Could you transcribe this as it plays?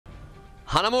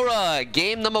Hanamura,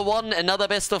 game number 1, another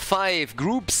best of 5.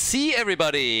 Group C,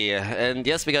 everybody. And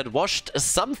yes, we got washed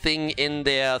something in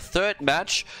their third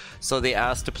match. So they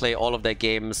asked to play all of their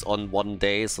games on one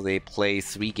day. So they play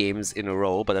 3 games in a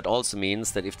row. But that also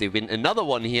means that if they win another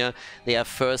one here, they are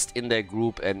first in their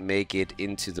group and make it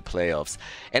into the playoffs.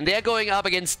 And they're going up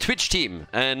against Twitch Team.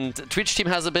 And Twitch Team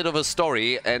has a bit of a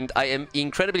story. And I am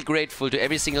incredibly grateful to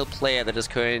every single player that is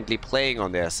currently playing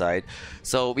on their side.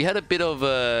 So we had a bit of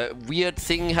a weird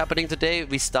thing happening today.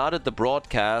 We started the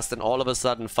broadcast and all of a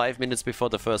sudden 5 minutes before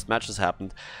the first matches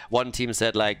happened, one team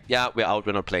said like, yeah, we're out,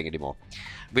 we're not playing anymore,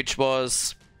 which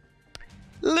was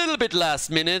a little bit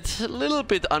last minute, a little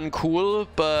bit uncool,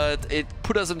 but it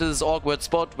put us into this awkward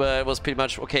spot where it was pretty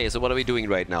much, okay, so what are we doing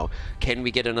right now? Can we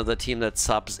get another team that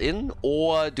subs in,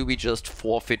 or do we just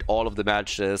forfeit all of the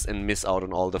matches and miss out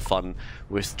on all the fun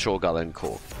with Chogal and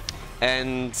Co?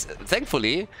 And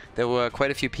thankfully, there were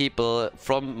quite a few people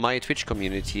from my Twitch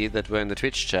community that were in the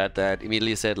Twitch chat that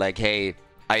immediately said like, hey,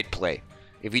 I'd play.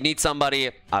 If you need somebody,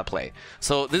 I'll play.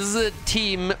 So this is a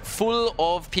team full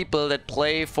of people that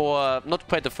play for not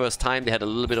quite the first time. They had a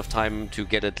little bit of time to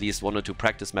get at least 1 or 2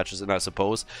 practice matches in, I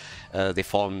suppose. They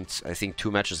formed, I think,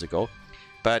 2 matches ago.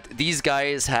 But these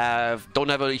guys don't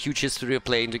have a huge history of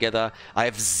playing together. I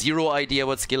have zero idea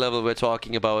what skill level we're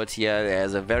talking about here.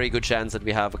 There's a very good chance that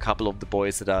we have a couple of the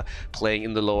boys that are playing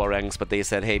in the lower ranks, but they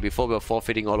said, hey, before we're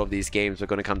forfeiting all of these games, we're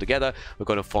going to come together, we're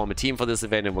going to form a team for this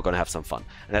event, and we're going to have some fun.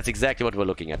 And that's exactly what we're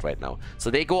looking at right now.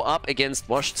 So they go up against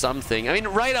Washed Something. I mean,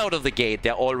 right out of the gate,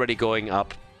 they're already going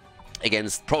up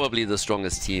against probably the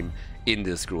strongest team in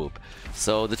this group.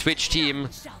 So the Twitch team...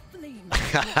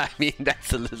 I mean,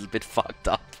 that's a little bit fucked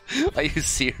up. Are you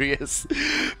serious?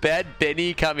 Bad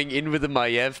Benny coming in with a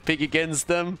Maiev pick against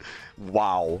them?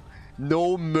 Wow.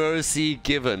 No mercy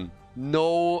given.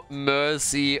 No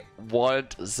mercy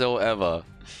whatsoever.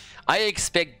 I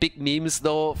expect big memes,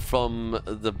 though, from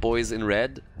the boys in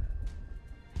red.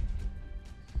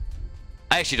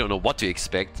 I actually don't know what to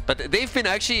expect, but they've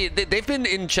been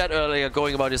in chat earlier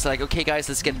going about it's like, okay guys,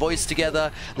 let's get voice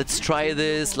together, let's try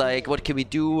this, like what can we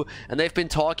do? And they've been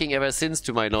talking ever since,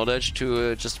 to my knowledge,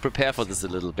 to just prepare for this a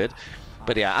little bit.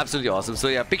 But yeah, absolutely awesome. So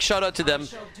yeah, big shout out to them.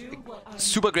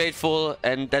 Super grateful,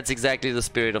 and that's exactly the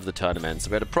spirit of the tournament.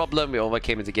 So we had a problem, we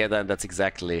overcame it together, and that's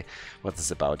exactly what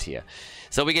it's about here.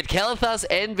 So we get Kelthas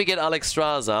and we get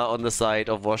Alexstrasza on the side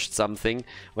of Washed Something,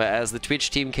 whereas the Twitch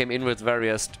team came in with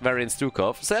Varian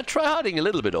Stukov. So they're tryharding a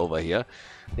little bit over here.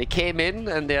 They came in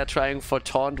and they are trying for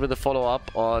taunt with a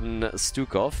follow-up on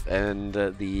Stukov and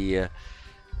the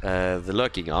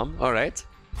Lurking Arm. Alright.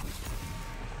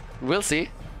 We'll see.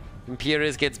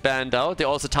 Imperius gets banned out. They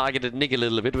also targeted Nick a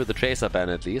little bit with the Tracer ban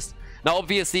at least. Now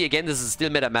obviously, again, this is still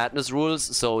Meta Madness rules,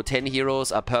 so 10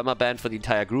 heroes are perma-banned for the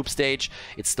entire group stage.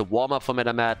 It's the warm-up for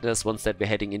Meta Madness. Once that we're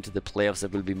heading into the playoffs, there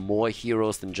will be more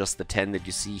heroes than just the 10 that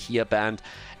you see here banned.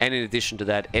 And in addition to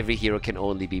that, every hero can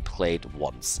only be played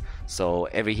once. So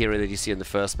every hero that you see in the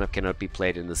first map cannot be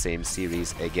played in the same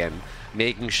series again,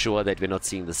 making sure that we're not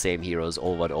seeing the same heroes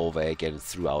over and over again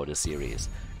throughout a series.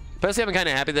 Personally, I'm kind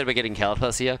of happy that we're getting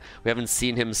Kelthas here. We haven't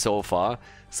seen him so far,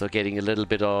 so getting a little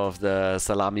bit of the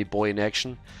Salami boy in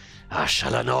action. Ah,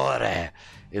 Shalanore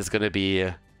is going to be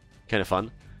kind of fun.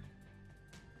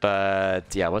 But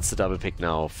yeah, what's the double pick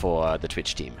now for the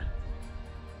Twitch team?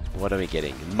 What are we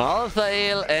getting?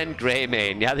 Malthael and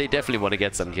Greymane. Yeah, they definitely want to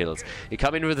get some kills. You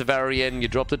come in with the Varian, you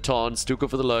drop the taunt, Stuka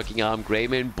for the Lurking Arm,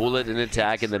 Greymane bullet and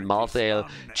attack, and then Malthael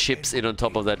chips in on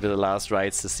top of that with the last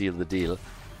rites to seal the deal.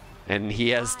 And he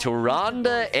has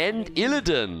Tyrande and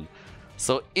Illidan.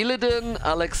 So Illidan,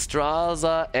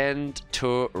 Alexstrasza, and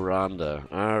Tyrande.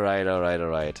 Alright, alright,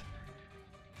 alright.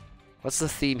 What's the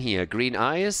theme here? Green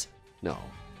eyes? No.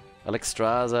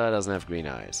 Alexstrasza doesn't have green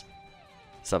eyes.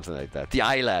 Something like that. The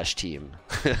eyelash team.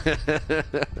 There's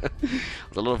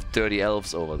a lot of dirty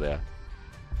elves over there.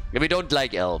 And we don't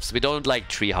like elves. We don't like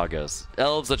tree huggers.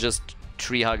 Elves are just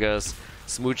tree huggers.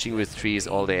 Smooching with trees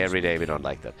all day, every day, we don't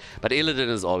like that. But Illidan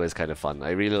is always kind of fun. I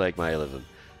really like my Illidan.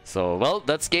 So, well,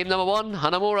 that's game number 1.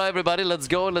 Hanamura, everybody, let's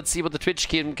go and let's see what the Twitch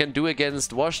team can do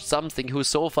against Washed Something, who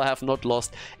so far have not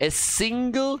lost a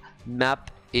single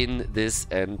map in this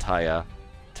entire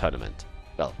tournament.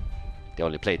 Well, they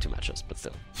only played 2 matches, but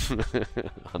still.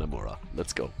 Hanamura,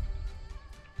 let's go.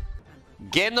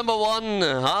 Game number 1,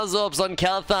 Hazobs on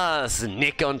Kelthas,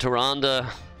 Nick on Tyrande.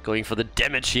 Going for the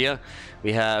damage here.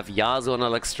 We have Yasuo on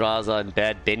Alexstrasza and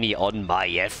Bad Benny on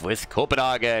Maiev with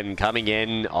Copenhagen coming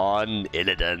in on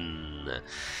Illidan.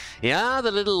 Yeah, the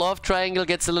little love triangle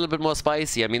gets a little bit more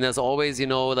spicy. I mean, there's always, you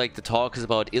know, like the talk is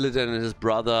about Illidan and his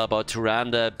brother, about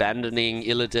Tyrande abandoning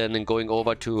Illidan and going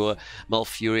over to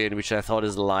Malfurion, which I thought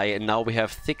is a lie. And now we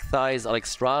have Thick Thighs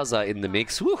Alexstrasza in the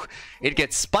mix. Whew, it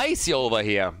gets spicy over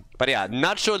here. But yeah,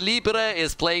 Nacho Libre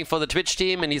is playing for the Twitch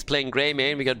team, and he's playing Grey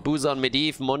Main. We got Booza on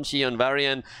Medivh, Monchi on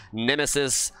Varian,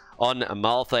 Nemesis on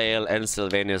Malthael, and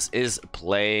Sylvanus is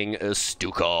playing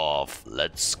Stukov.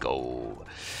 Let's go.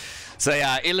 So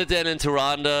yeah, Illidan and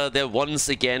Tyrande, they're once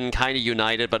again kind of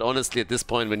united, but honestly at this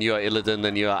point when you are Illidan,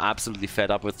 then you are absolutely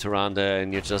fed up with Tyrande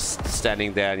and you're just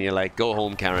standing there and you're like, go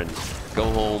home, Karen. Go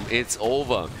home, it's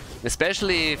over.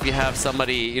 Especially if you have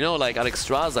somebody, you know, like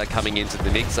Alexstrasza coming into the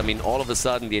mix. I mean, all of a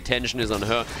sudden the attention is on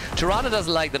her. Tyrande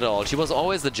doesn't like that at all. She was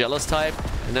always the jealous type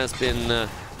and has been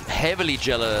heavily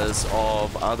jealous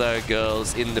of other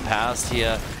girls in the past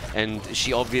here. And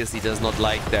she obviously does not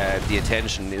like that the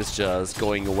attention is just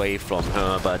going away from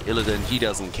her. But Illidan, he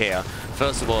doesn't care.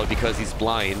 First of all, because he's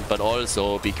blind, but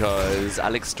also because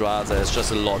Alexstrasza is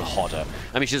just a lot hotter.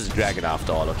 I mean, she's a dragon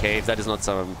after all, okay? If that is not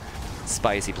some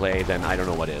spicy play, then I don't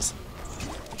know what is.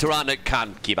 Tyrande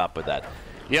can't keep up with that.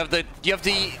 You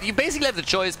basically have the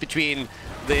choice between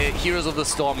the Heroes of the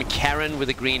Storm Karen with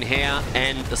the green hair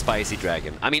and a spicy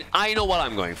dragon. I mean, I know what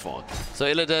I'm going for. So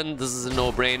Illidan, this is a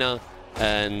no-brainer.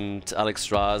 And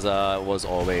Alexstrasza was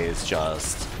always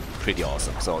just pretty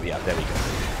awesome. So yeah, there we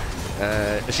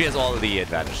go. She has all the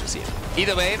advantages here.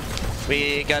 Either way,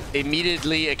 we got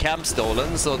immediately a camp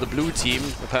stolen. So the blue team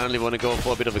apparently want to go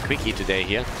for a bit of a quickie today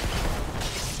here.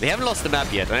 They haven't lost the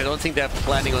map yet, and I don't think they're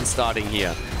planning on starting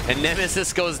here. And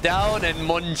Nemesis goes down, and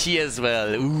Monchi as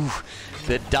well. Ooh,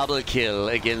 the double kill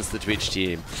against the Twitch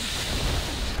team.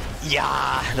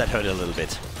 Yeah, that hurt a little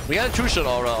bit. We got a two-shot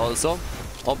aura also.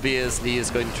 Obviously is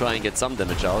going to try and get some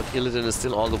damage out. Illidan is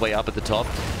still all the way up at the top,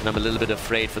 and I'm a little bit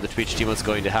afraid for the Twitch team what's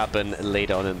going to happen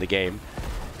later on in the game.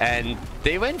 And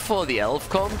they went for the elf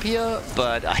comp here,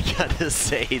 but I gotta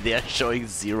say they're showing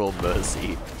zero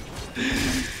mercy.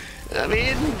 I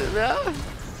mean, yeah.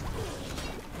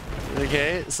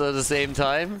 Okay, so at the same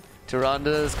time, Tyrande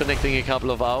is connecting a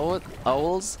couple of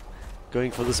owls,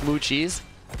 going for the smoochies.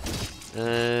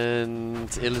 And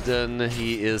Illidan,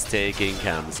 he is taking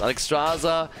camps.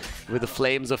 Alexstrasza with the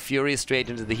Flames of Fury straight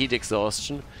into the heat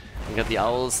exhaustion. We got the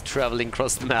owls traveling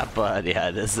across the map, but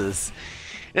yeah, this is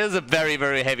a very,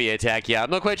 very heavy attack. Yeah, I'm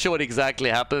not quite sure what exactly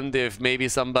happened. If maybe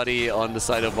somebody on the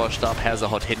side of Washed Up has a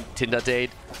hot Tinder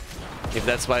date. If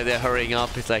that's why they're hurrying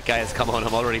up, it's like, guys, come on,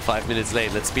 I'm already 5 minutes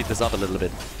late. Let's speed this up a little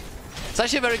bit. It's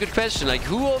actually a very good question. Like,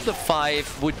 who of the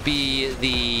 5 would be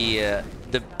the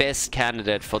best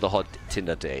candidate for the hot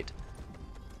Tinder date?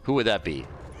 Who would that be?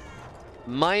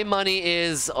 My money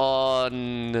is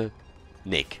on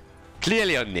Nick.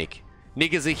 Clearly on Nick.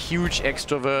 Nick is a huge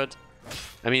extrovert.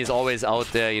 I mean, he's always out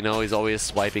there, you know, he's always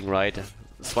swiping right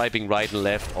and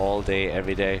left all day,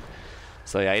 every day.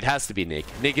 So yeah, it has to be Nick.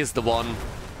 Nick is the one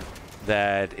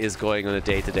that is going on a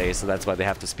date today, so that's why they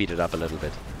have to speed it up a little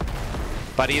bit.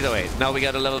 But either way, now we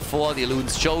got a level 4, the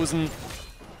Elune's chosen.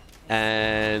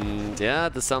 And yeah,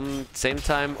 at the same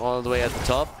time, all the way at the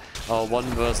top, our 1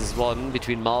 versus 1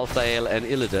 between Malthael and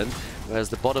Illidan, whereas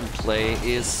the bottom play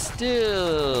is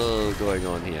still going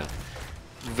on here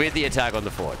with the attack on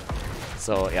the fort.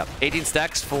 So yeah, 18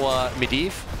 stacks for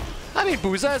Medivh. I mean,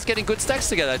 Booza is getting good stacks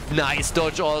together. Nice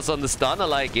dodge also on the stun, I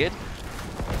like it.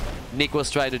 Nick was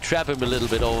trying to trap him a little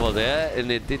bit over there,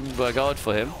 and it didn't work out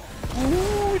for him.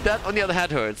 Ooh, that on the other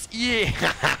hand hurts. Yeah!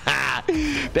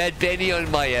 Bad Benny on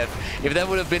Maiev. If that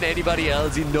would have been anybody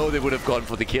else, you know they would have gone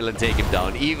for the kill and take him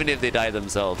down, even if they die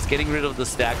themselves. Getting rid of the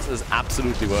stacks is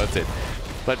absolutely worth it.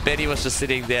 But Benny was just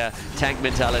sitting there, tank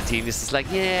mentality, and he's just like,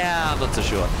 yeah, I'm not so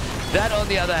sure. That, on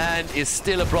the other hand, is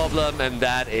still a problem, and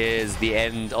that is the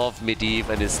end of Medivh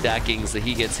and his stacking, so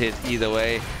he gets hit either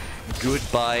way.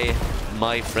 Goodbye,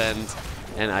 my friend.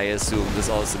 And I assume this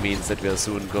also means that we are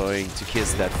soon going to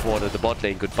kiss that fort at the bot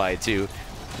lane goodbye too.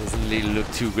 Doesn't really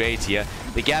look too great here.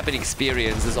 The gap in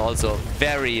experience is also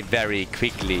very, very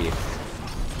quickly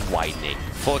widening.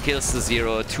 4 kills to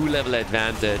 0, 2 level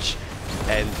advantage,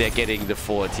 and they're getting the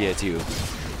fort here too.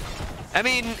 I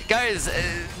mean, guys,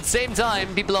 same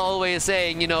time, people are always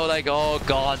saying, you know, like, oh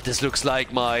god, this looks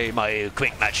like my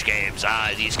quick match games.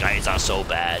 Ah, these guys are so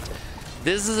bad.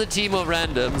 This is a team of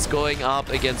randoms going up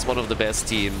against one of the best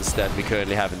teams that we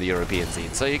currently have in the European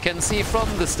scene. So you can see from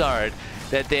the start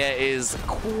that there is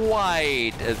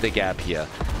quite the gap here.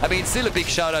 I mean, still a big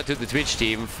shout out to the Twitch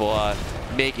team for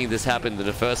making this happen in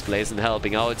the first place and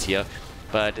helping out here.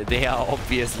 But they are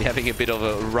obviously having a bit of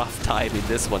a rough time in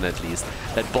this one, at least.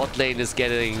 That bot lane is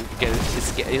being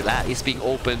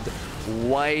opened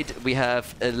White, we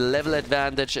have a level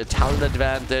advantage, a talent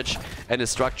advantage, and a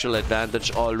structural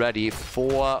advantage already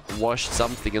for washed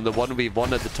something. And the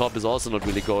 1v1 at the top is also not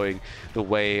really going the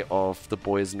way of the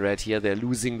boys in red here. They're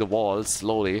losing the walls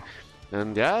slowly.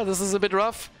 And yeah, this is a bit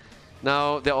rough.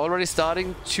 Now, they're already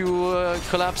starting to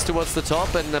collapse towards the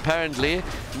top, and apparently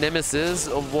Nemesis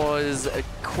was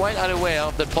quite unaware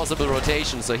of the possible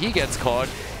rotation, so he gets caught,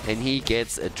 and he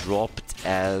gets dropped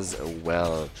as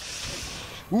well.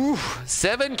 Ooh,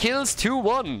 7 kills to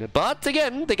 1, but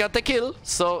again, they got the kill,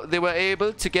 so they were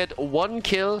able to get 1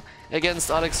 kill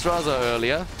against Alex Straza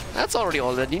earlier. That's already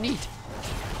all that you need.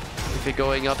 If you're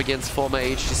going up against former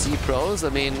HTC pros, I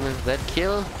mean, that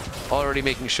kill... already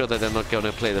making sure that they're not going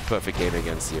to play the perfect game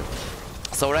against you.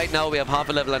 So right now we have half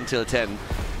a level until 10.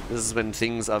 This is when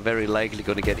things are very likely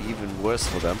going to get even worse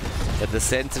for them. That the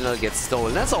Sentinel gets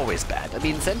stolen. That's always bad. I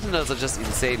mean, Sentinels are just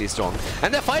insanely strong.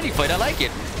 And they're fighting for it. I like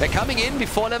it. They're coming in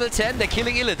before level 10. They're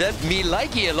killing Illidan. Me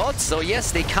like it a lot. So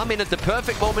yes, they come in at the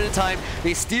perfect moment in time.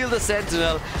 They steal the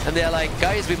Sentinel. And they're like,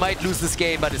 guys, we might lose this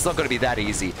game, but it's not going to be that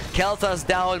easy. Kel'Thur's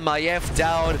down. Maiev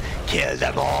down. Kill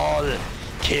them all.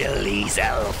 Kill these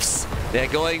elves. They're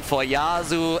going for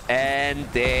Yasuo, and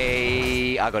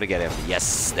they are going to get him.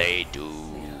 Yes, they do.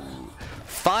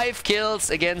 5 kills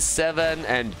against 7,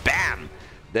 and bam!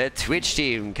 The Twitch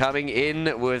team coming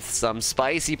in with some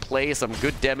spicy play, some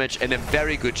good damage, and a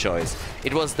very good choice.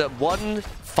 It was the one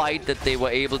fight that they were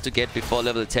able to get before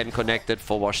level 10 connected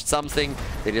for Washed Something.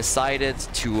 They decided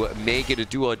to make it a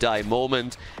do-or-die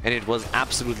moment, and it was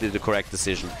absolutely the correct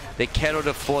decision. They cannot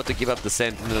afford to give up the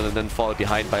Sentinel and then fall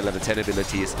behind by level 10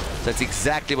 abilities. So that's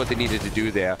exactly what they needed to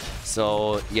do there.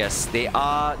 So yes, they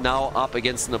are now up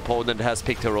against an opponent that has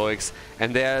picked heroics,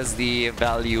 and there's the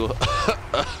value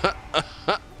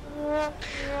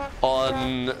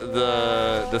on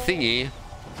the thingy.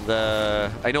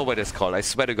 I know what it's called. I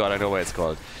swear to God, I know what it's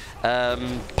called.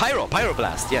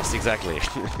 Pyroblast. Yes, exactly.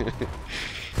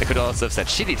 I could also have said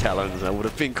shitty talent, and that would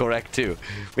have been correct too.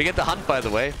 We get the hunt, by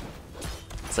the way.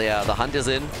 So yeah, the hunt is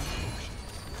in.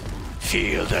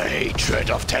 Feel the hatred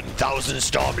of 10,000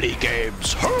 Storm League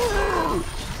games.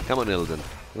 Come on, Illidan.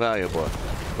 Where are you, boy?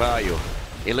 Where are you?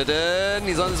 Illidan,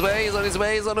 he's on his way, he's on his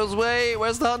way, he's on his way.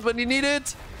 Where's the hunt when you need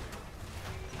it?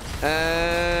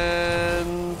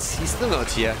 And he's still not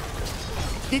here.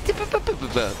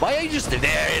 Why are you just... There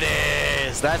it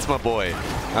is! That's my boy.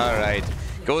 Alright.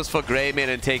 Goes for Greymane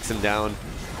and takes him down.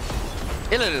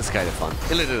 Illidan is kind of fun.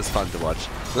 Illidan is fun to watch.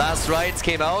 Last rights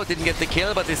came out, didn't get the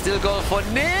kill, but they still go for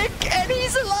Nick, and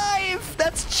he's alive!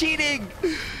 That's cheating!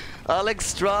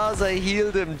 Alex Straza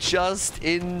healed him just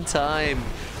in time.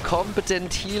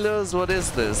 Competent healers, what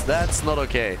is this? That's not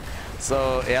okay.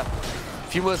 So, yeah.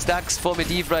 Few more stacks for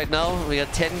Medivh right now. We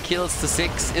got 10 kills to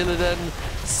 6. Illidan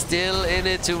still in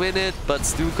it to win it, but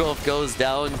Stukov goes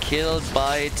down, killed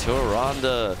by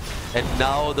Tyrande. And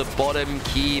now the bottom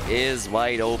keep is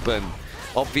wide open.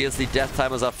 Obviously, death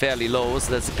timers are fairly low,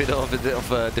 so that's a bit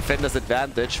of a defender's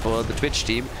advantage for the Twitch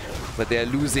team. But they're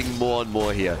losing more and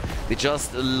more here. They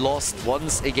just lost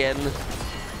once again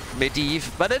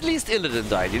Medivh, but at least Illidan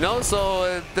died, you know?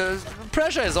 So the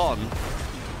pressure is on.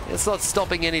 It's not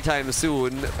stopping anytime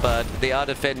soon, but they are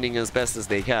defending as best as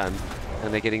they can.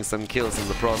 And they're getting some kills in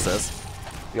the process.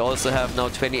 We also have now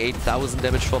 28,000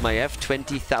 damage for Maiev,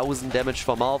 20,000 damage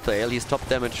for Malthael. He's top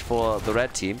damage for the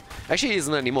red team. Actually, he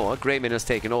isn't anymore. Greymane has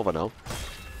taken over now.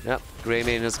 Yeah,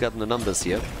 Greymane has gotten the numbers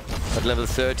here. But level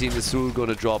 13 is soon going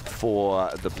to drop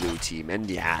for the blue team. And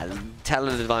yeah,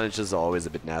 talent advantages are always a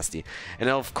bit nasty. And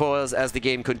of course, as the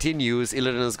game continues,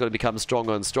 Illidan is going to become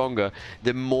stronger and stronger.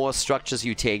 The more structures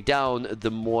you take down,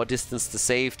 the more distance to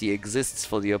safety exists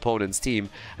for the opponent's team.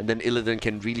 And then Illidan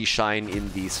can really shine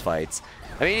in these fights.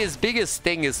 I mean, his biggest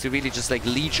thing is to really just like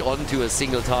leech onto a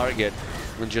single target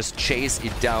and just chase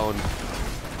it down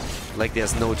like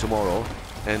there's no tomorrow.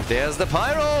 And there's the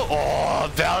Pyro!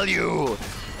 Oh, value!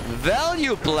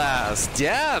 Value blast!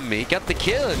 Damn, he got the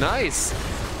kill. Nice.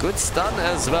 Good stun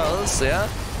as well. So yeah,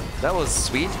 that was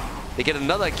sweet. They get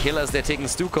another kill as they're taking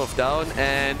Stukov down.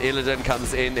 And Illidan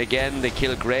comes in again. They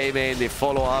kill Greymane. They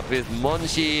follow up with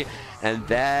Monchi. And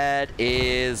that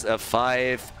is a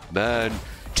 5-man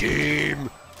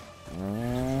team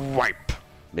wipe.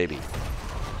 Maybe.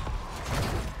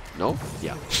 No?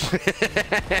 Yeah.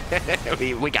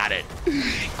 we got it.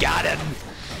 Got him.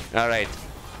 Alright.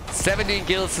 17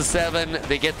 kills to 7.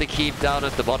 They get the keep down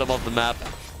at the bottom of the map.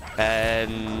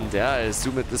 And yeah, I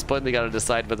assume at this point they gotta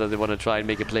decide whether they want to try and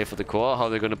make a play for the core, or how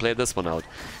they're gonna play this one out.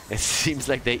 It seems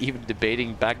like they're even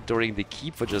debating backdooring the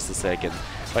keep for just a second.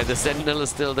 But the Sentinel is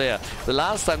still there. The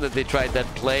last time that they tried that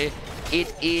play,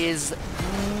 it is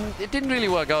it didn't really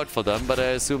work out for them, but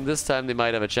I assume this time they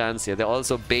might have a chance here. They're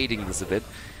also baiting this a bit.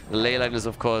 The ley line is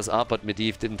of course up, but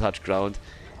Medivh didn't touch ground.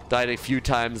 Died a few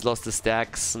times, lost the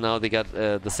stacks. Now they got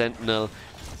the Sentinel.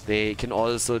 They can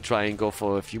also try and go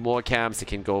for a few more camps. They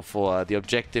can go for the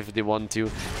objective if they want to.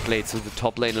 Play through the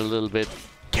top lane a little bit.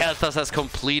 Khaldor has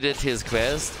completed his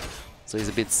quest, so he's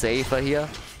a bit safer here.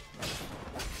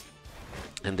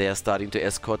 And they are starting to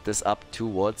escort this up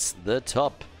towards the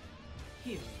top.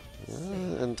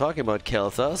 And talking about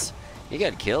Khaldor, he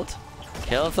got killed.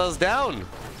 Khaldor's down.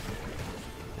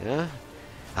 Yeah.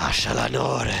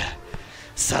 Ashalanor.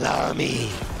 Salami.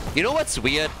 You know what's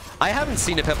weird? I haven't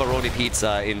seen a pepperoni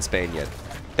pizza in Spain yet.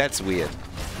 That's weird.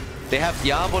 They have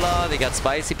Diablo, they got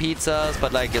spicy pizzas,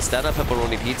 but like a standard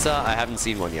pepperoni pizza, I haven't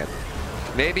seen one yet.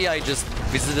 Maybe I just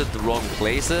visited the wrong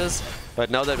places, but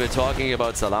now that we're talking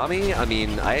about salami, I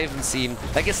mean, I haven't seen...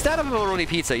 Like a standard pepperoni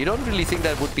pizza, you don't really think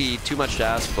that would be too much to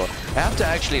ask for. I have to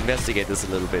actually investigate this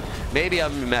a little bit. Maybe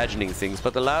I'm imagining things,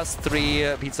 but the last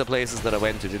 3 pizza places that I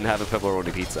went to didn't have a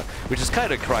pepperoni pizza, which is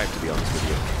kind of a crime, to be honest with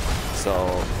you.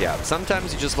 So, yeah,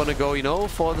 sometimes you just want to go, you know,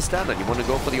 for the standard. You want to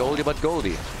go for the oldie but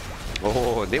goldie.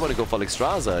 Oh, and they want to go for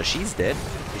Alexstrasza. She's dead.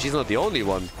 But she's not the only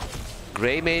one.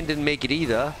 Greymane didn't make it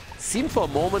either. Seemed for a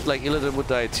moment like Illidan would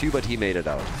die too, but he made it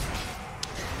out.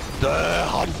 The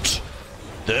hunt!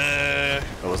 I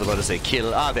was about to say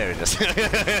kill. Ah, there it is.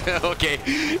 Okay.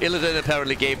 Illidan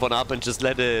apparently gave one up and just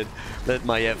let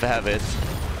Maiev have it.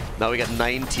 Now we got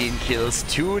 19 kills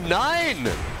to 9!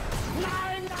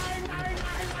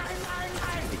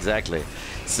 Exactly.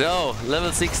 So,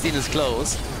 level 16 is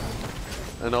close.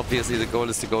 And obviously the goal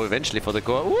is to go eventually for the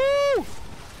core. Woo!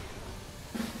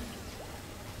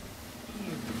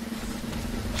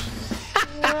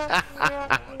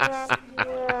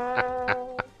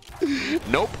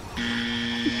 Nope.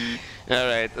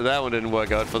 Alright, that one didn't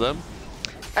work out for them.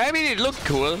 I mean, it looked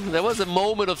cool. There was a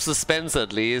moment of suspense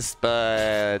at least,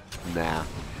 but nah.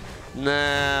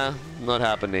 Nah, not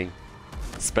happening.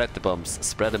 Spread the bombs.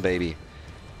 Spread them, baby.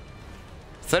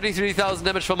 33,000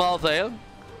 damage from Malthael.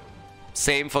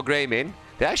 Same for Greymane.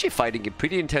 They're actually fighting a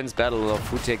pretty intense battle of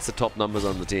who takes the top numbers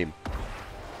on the team.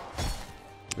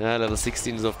 Level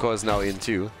 16 is of course now in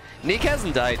too. Nick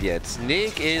hasn't died yet.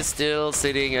 Nick is still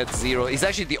sitting at 0. He's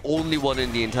actually the only one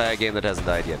in the entire game that hasn't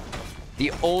died yet.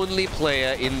 The only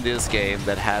player in this game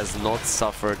that has not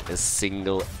suffered a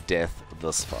single death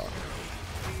thus far.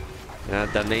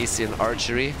 Danasian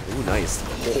archery. Ooh, nice.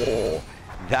 Oh,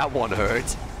 that one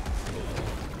hurt.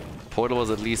 Portal was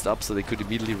at least up, so they could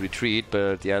immediately retreat,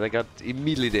 but yeah, they got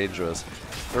immediately dangerous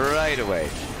right away.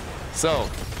 So,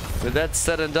 with that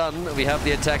said and done, we have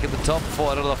the attack at the top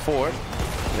for another fort.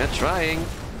 They're trying.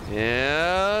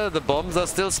 Yeah, the bombs are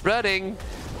still spreading.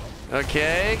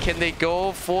 Okay, can they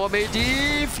go for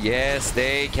Medivh? Yes,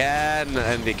 they can.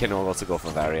 And they can also go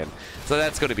for Varian. So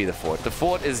that's going to be the fort. The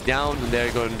fort is down and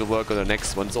they're going to work on the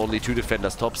next one. It's only 2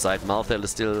 defenders topside. Malthael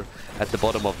is still at the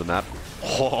bottom of the map.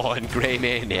 Oh, and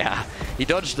Greymane, yeah. He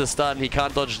dodged the stun. He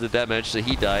can't dodge the damage, so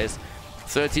he dies.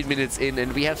 13 minutes in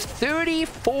and we have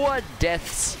 34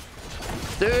 deaths.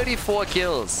 34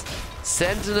 kills.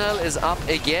 Sentinel is up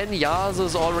again. Yasuo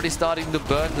is already starting to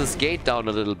burn this gate down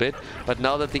a little bit. But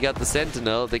now that they got the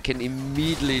Sentinel, they can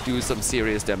immediately do some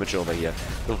serious damage over here.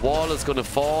 The wall is going to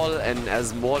fall, and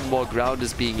as more and more ground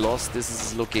is being lost, this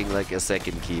is looking like a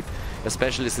second keep.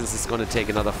 Especially since it's going to take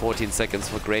another 14 seconds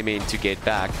for Greymane to get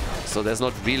back. So there's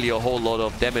not really a whole lot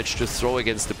of damage to throw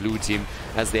against the blue team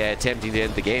as they are attempting to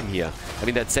end the game here. I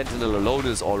mean, that Sentinel alone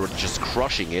is already just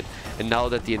crushing it. And now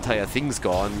that the entire thing's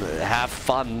gone, have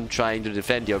fun trying to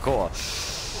defend your core.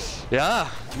 Yeah,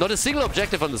 not a single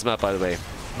objective on this map, by the way.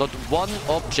 Not one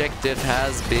objective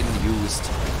has been used.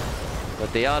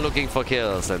 But they are looking for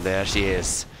kills, and there she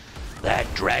is. That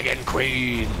Dragon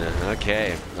Queen.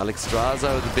 Okay,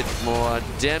 Alexstrasza with a bit more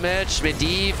damage.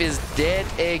 Medivh is dead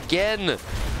again.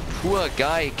 Poor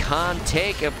guy can't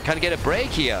get a break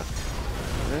here.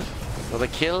 Another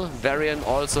kill. Varian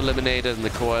also eliminated, and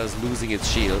the core is losing its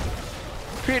shield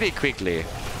pretty quickly.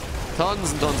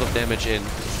 Tons and tons of damage in.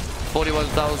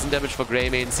 41,000 damage for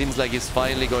Greymane. Seems like he's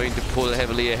finally going to pull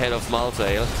heavily ahead of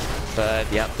Malthael.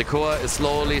 But yeah, the core is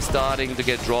slowly starting to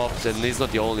get dropped, and he's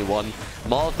not the only one.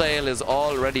 Malthael is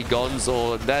already gone,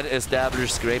 so that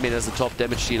establishes Greymane as the top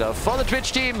damage dealer for the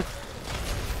Twitch team.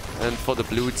 And for the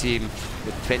blue team,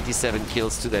 with 27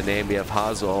 kills to their name, we have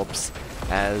Hanzo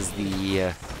as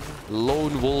the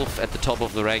lone wolf at the top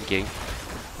of the ranking.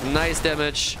 Nice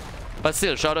damage. But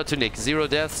still, shout out to Nick. 0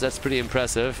 deaths, that's pretty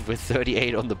impressive, with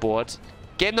 38 on the board.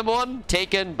 Game number 1,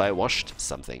 taken by Washed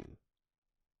Something.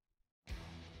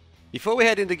 Before we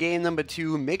head into game number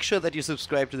 2, make sure that you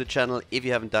subscribe to the channel if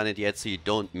you haven't done it yet so you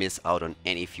don't miss out on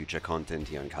any future content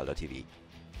here on Khaldor TV.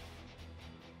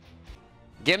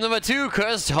 Game number 2,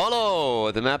 Cursed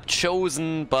Hollow, the map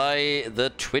chosen by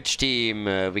the Twitch team.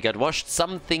 We got Washed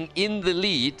Something in the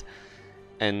lead,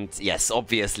 and yes,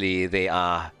 obviously they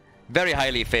are very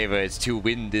highly favored to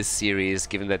win this series,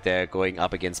 given that they're going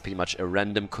up against pretty much a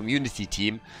random community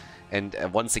team. And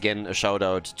once again, a shout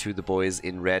out to the boys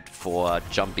in red for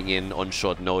jumping in on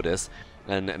short notice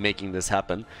and making this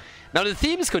happen. Now the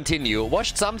themes continue.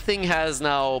 Washed Something has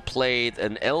now played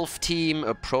an elf team,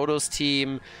 a Protoss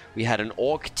team, we had an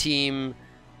orc team,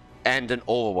 and an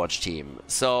Overwatch team.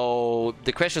 So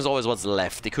the question is always what's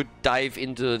left. They could dive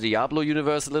into the Diablo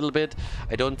universe a little bit.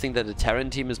 I don't think that a Terran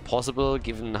team is possible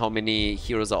given how many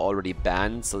heroes are already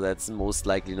banned, so that's most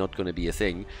likely not going to be a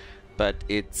thing. But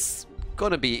it's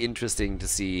gonna be interesting to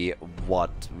see what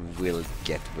we'll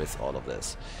get with all of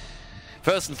this.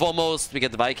 First and foremost, we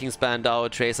get the Vikings banned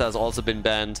out. Tracer has also been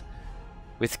banned.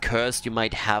 With Cursed, you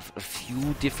might have a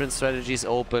few different strategies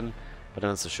open, but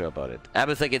I'm not so sure about it.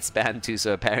 Abathur gets banned too,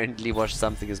 so apparently Washed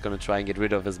Something is gonna try and get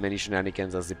rid of as many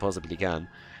shenanigans as they possibly can.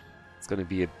 It's gonna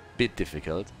be a bit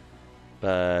difficult,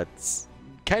 but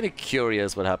kind of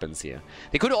curious what happens here.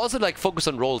 They could also like focus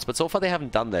on roles, but so far they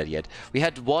haven't done that yet. We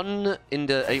had one in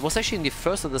the it was actually in the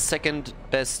first or the second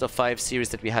best of 5 series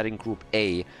that we had in Group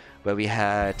A, where we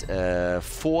had a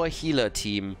 4 healer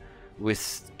team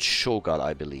with Shogun,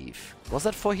 I believe. Was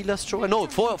that 4 healers Shogun? No,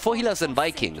 4 healers and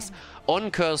Vikings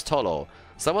on Cursed Hollow.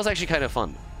 So that was actually kind of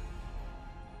fun.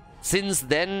 Since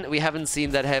then, we haven't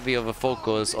seen that heavy of a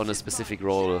focus on a specific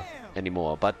role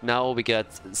anymore. But now we get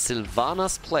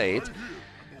Sylvanas played,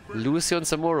 Lucio and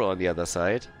Samuro on the other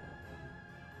side.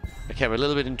 Okay, I'm a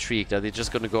little bit intrigued. Are they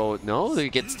just gonna go... No, they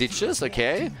get Stitches,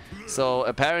 okay. So,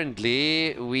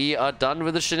 apparently, we are done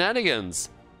with the shenanigans.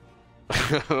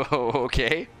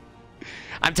 Okay.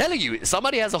 I'm telling you,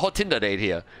 somebody has a hot Tinder date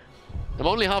here. I'm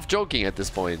only half joking at this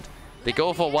point. They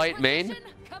go for white main.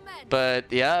 But,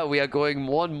 yeah, we are going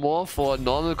more and more for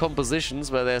normal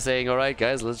compositions where they're saying, alright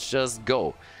guys, let's just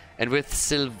go. And with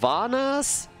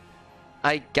Sylvanas,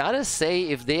 I gotta say,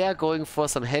 if they are going for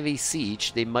some heavy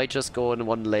siege, they might just go in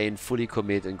one lane, fully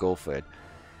commit and go for it.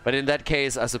 But in that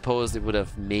case, I suppose they would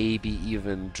have maybe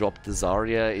even dropped the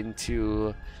Zarya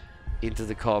into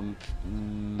the comp.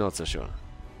 Not so sure.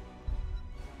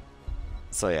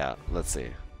 So yeah, let's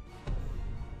see.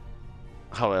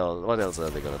 What else are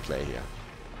they gonna play here?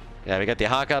 Yeah, we got the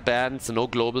Hogger banned, so no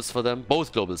globals for them.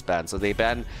 Both globals banned, so they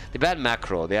ban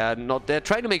macro. They're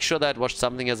trying to make sure that Washed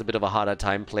Something has a bit of a harder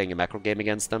time playing a macro game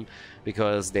against them,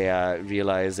 because they are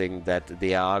realizing that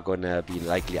they are gonna be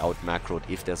likely out macroed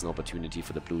if there's an opportunity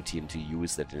for the blue team to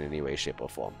use that in any way, shape or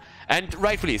form. And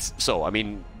rightfully so, I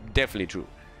mean, definitely true.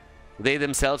 They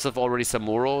themselves have already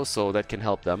Samuro, so that can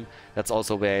help them. That's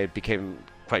also where it became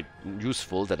quite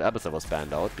useful that Abathur was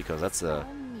banned out, because that's a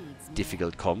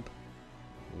difficult comp.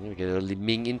 We get a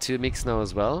Ming into the mix now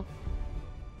as well.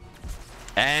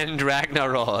 And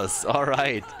Ragnaros.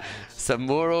 Alright.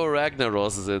 Samuro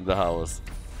Ragnaros is in the house.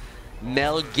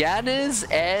 Melganis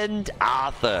and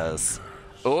Arthurs.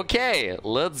 Okay,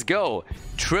 let's go.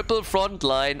 Triple front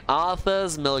line.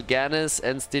 Arthurs, Melganis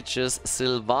and Stitches,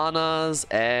 Sylvanas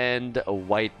and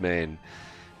Whitemane.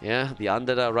 Yeah, the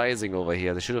undead are rising over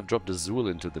here. They should have dropped a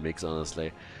Zul into the mix,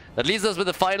 honestly. That leaves us with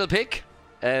the final pick.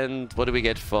 And what do we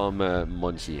get from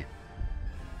Monchi?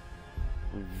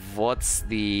 What's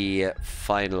the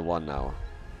final one now?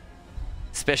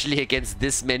 Especially against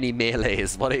this many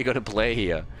melees. What are you going to play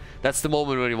here? That's the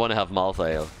moment when you want to have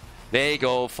Malthael. They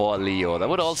go for Leo. That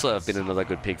would also have been another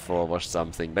good pick for Washed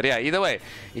Something. But yeah, either way,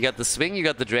 you got the swing, you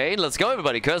got the drain. Let's go,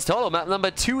 everybody. Cursed Hollow, map number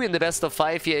 2 in the best of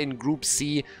 5 here in Group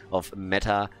C of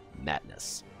Meta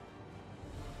Madness.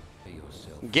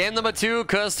 Game number 2,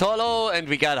 Cursed Hollow, and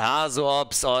we got Hanzo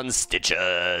ops on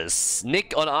Stitches.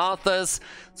 Nick on Arthurs,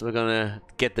 so we're gonna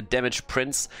get the damage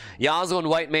prince. Yasuo on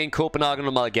Whitemane, Copenhagen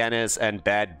on Malganis, and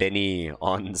Bad Benny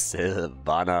on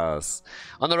Sylvanas.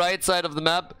 On the right side of the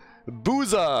map,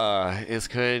 Boozer is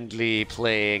currently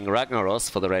playing Ragnaros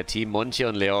for the red team, Monchi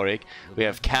on Leoric. We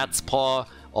have Cat's Paw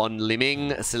on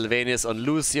Liming, Sylvanus on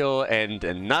Lucio, and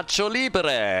Nacho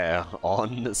Libre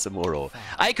on Samuro.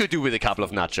 I could do with a couple of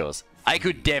nachos. I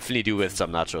could definitely do with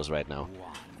some nachos right now.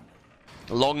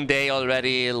 Long day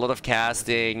already, a lot of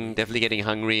casting, definitely getting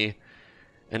hungry.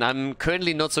 And I'm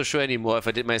currently not so sure anymore if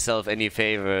I did myself any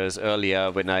favors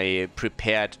earlier when I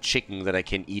prepared chicken that I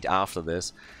can eat after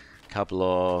this. couple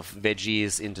of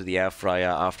veggies into the air fryer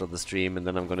after the stream, and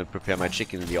then I'm gonna prepare my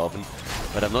chicken in the oven.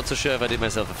 But I'm not so sure if I did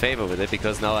myself a favor with it,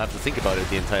 because now I have to think about it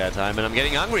the entire time, and I'm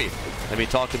getting hungry. And we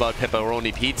talked about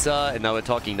pepperoni pizza, and now we're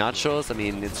talking nachos. I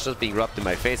mean, it's just being rubbed in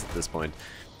my face at this point.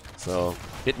 So,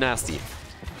 bit nasty.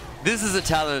 This is a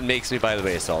talent that makes me, by the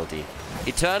way, salty.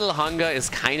 Eternal Hunger is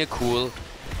kind of cool,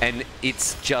 and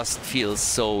it just feels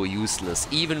so useless.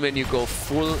 Even when you go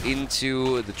full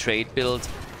into the trade build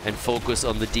and focus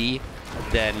on the D,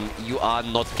 then you are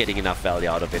not getting enough value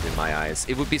out of it in my eyes.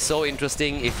 It would be so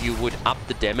interesting if you would up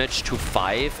the damage to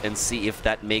 5 and see if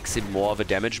that makes him more of a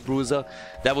damage bruiser.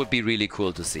 That would be really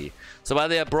cool to see. So while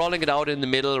they are brawling it out in the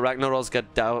middle, Ragnaros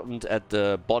got downed at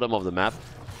the bottom of the map.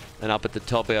 And up at the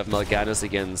top we have Mal'Ganis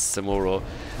against Samuro.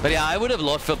 But yeah, I would have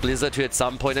loved for Blizzard to at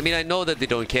some point. I mean, I know that they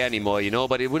don't care anymore, you know,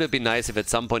 but it would have been nice if at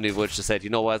some point they would have just said, you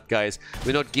know what, guys,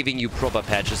 we're not giving you proper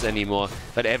patches anymore,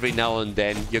 but every now and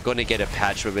then you're gonna get a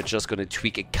patch where we're just gonna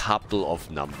tweak a couple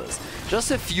of numbers. Just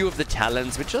a few of the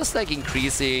talents, with just like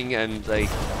increasing and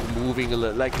like moving a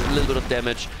little bit of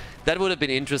damage. That would have been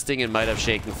interesting and might have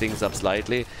shaken things up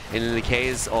slightly. And in the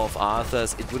case of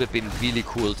Arthur's, it would have been really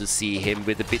cool to see him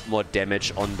with a bit more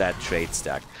damage on that trade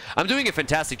stack. I'm doing a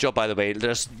fantastic job, by the way,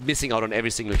 just missing out on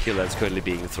every single kill that's currently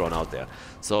being thrown out there.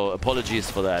 So apologies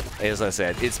for that. As I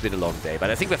said, it's been a long day, but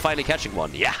I think we're finally catching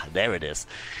one. Yeah, there it is.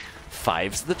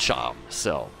 5's the charm.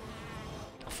 So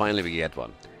finally we get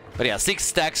one. But yeah, 6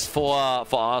 stacks for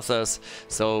Arthur's.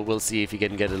 So we'll see if he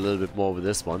can get a little bit more with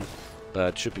this one.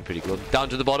 But should be pretty good. Down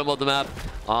to the bottom of the map.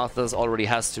 Arthur's already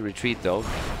has to retreat though.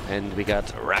 And we got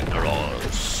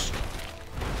Ragnaros.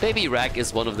 Baby Rag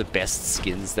is one of the best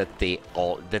skins that they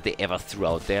ever threw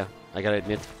out there. I gotta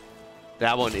admit.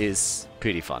 That one is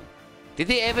pretty fun. Did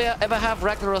they ever have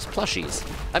Ragnaros plushies?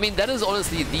 I mean, that is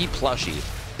honestly the plushie.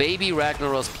 Baby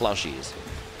Ragnaros plushies.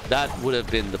 That would have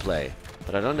been the play.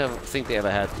 But I don't think they ever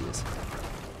had these.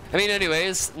 I mean,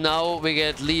 anyways, now we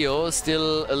get Leo,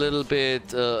 still a little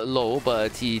bit low,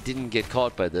 but he didn't get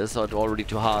caught by this, so already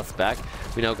to Hearth back.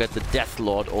 We now get the Death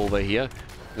Lord over here,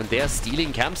 and they are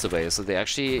stealing camps away, so they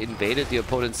actually invaded the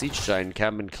opponent's Siege Giant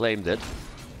camp and claimed it.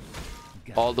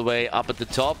 All the way up at the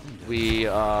top, we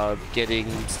are getting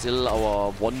still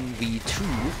our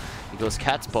 1v2, because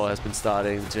Catspaw has been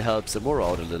starting to help Samuro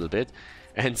out a little bit,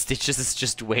 and Stitches is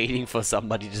just waiting for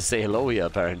somebody to say hello here,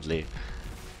 apparently.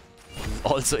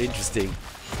 Also interesting.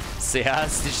 So yeah,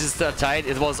 Stitches are tight.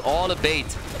 It was all a bait.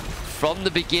 From the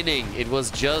beginning, it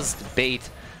was just bait.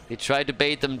 They tried to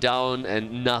bait them down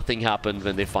and nothing happened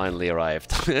when they finally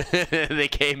arrived. They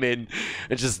came in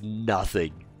and just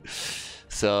nothing.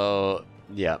 So,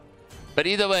 yeah. But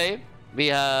either way, we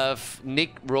have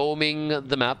Nick roaming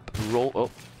the map. Oh,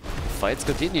 fights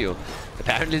continue.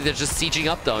 Apparently they're just sieging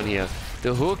up down here.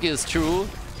 The hook is true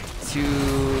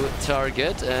to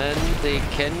target, and they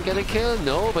can get a kill?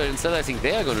 No, but instead I think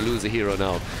they are going to lose a hero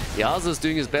now. Yasuo is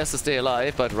doing his best to stay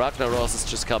alive, but Ragnaros is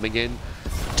just coming in.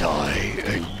 Die,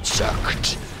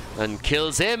 insect! And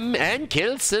kills him, and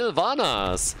kills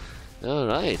Sylvanas!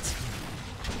 Alright.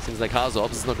 Seems like Hanzo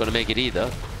is not going to make it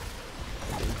either.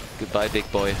 Goodbye,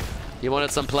 big boy. He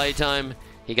wanted some playtime,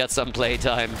 he got some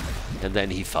playtime, and then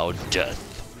he found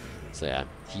death. So yeah,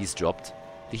 he's dropped.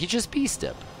 Did he just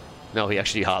B-step? No, he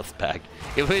actually Hearth back.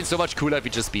 It would have been so much cooler if he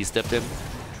just B-stepped him.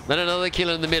 Then another kill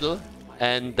in the middle.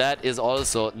 And that is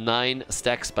also 9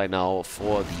 stacks by now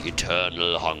for the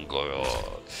Eternal Hunger.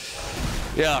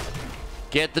 Yeah.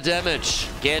 Get the damage.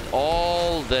 Get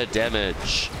all the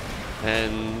damage.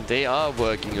 And they are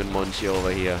working on Monty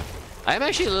over here. I'm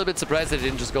actually a little bit surprised they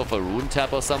didn't just go for Rune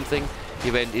Tap or something.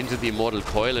 He went into the Immortal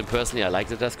Coil, and personally I like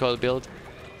the Death Coil build.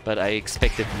 But I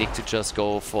expected Nick to just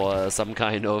go for some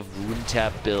kind of Rune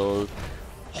Tap build,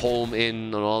 home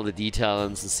in on all the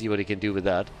D-talents and see what he can do with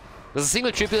that. There's a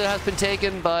single triple that has been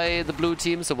taken by the blue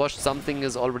team, so Watch Something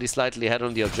is already slightly ahead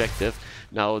on the objective,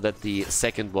 now that the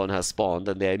second one has spawned,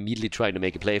 and they're immediately trying to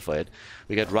make a play for it.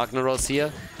 We got Ragnaros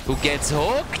here, who gets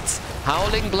hooked!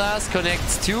 Howling Blast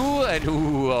connects too, and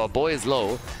ooh, oh, boy is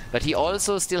low. But he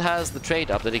also still has the trade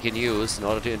up that he can use in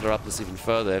order to interrupt this even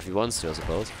further if he wants to, I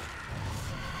suppose.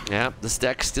 Yeah, the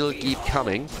stacks still keep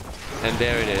coming. And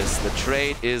there it is. The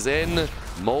trade is in.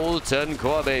 Molten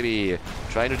Core, baby.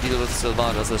 Trying to deal with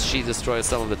Sylvanas as she destroys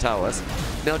some of the towers.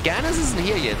 Now, Ganis isn't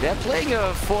here yet. They're playing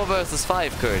a 4 versus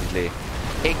 5 currently.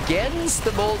 Against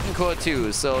the Molten Core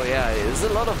 2. So, yeah, there's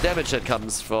a lot of damage that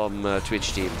comes from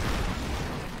Twitch team.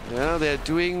 Yeah, they're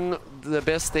doing the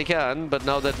best they can, but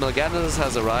now that Mal'Ganis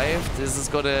has arrived, this is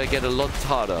gonna get a lot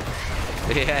harder.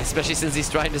 Yeah, especially since he's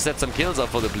trying to set some kills up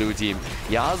for the blue team.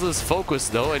 Yasuo's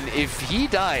focused though, and if he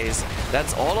dies,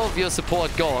 that's all of your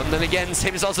support gone. Then again,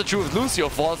 same is also true if Lucio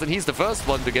falls, and he's the first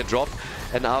one to get dropped.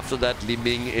 And after that, Li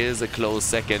Ming is a close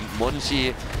second.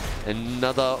 Monchi,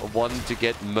 another one to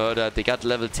get murdered. They got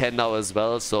level 10 now as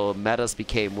well, so matters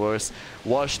became worse.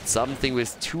 Washed something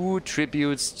with 2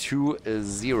 tributes to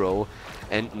 0.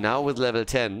 And now with level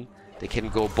 10, they can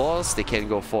go boss, they can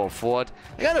go forward.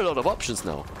 They got a lot of options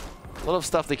now. A lot of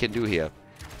stuff they can do here.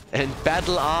 And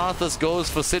Battle Arthas goes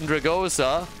for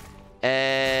Syndragosa.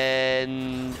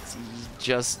 And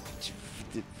just...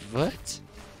 what?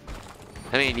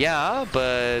 I mean, yeah,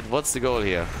 but what's the goal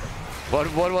here?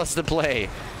 What was the play?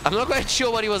 I'm not quite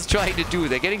sure what he was trying to do.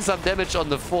 They're getting some damage on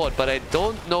the fort, but I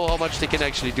don't know how much they can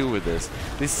actually do with this.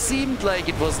 This seemed like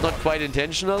it was not quite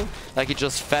intentional. Like he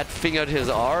just fat-fingered his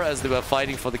R as they were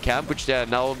fighting for the camp, which they are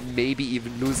now maybe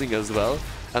even losing as well.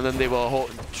 And then they were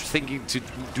thinking to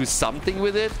do something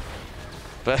with it.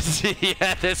 But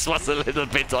yeah, this was a little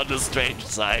bit on the strange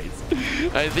side.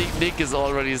 I think Nick is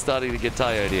already starting to get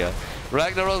tired here.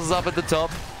 Ragnaros is up at the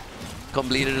top.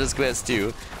 Completed his quest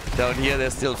too. Down here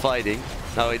they're still fighting.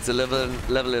 Now it's level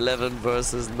 11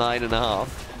 versus 9.5.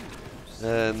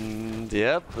 And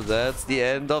yep, that's the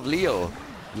end of Leo.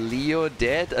 Leo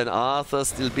dead and Arthur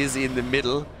still busy in the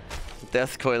middle.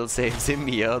 Death Coil saves him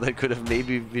here. That could have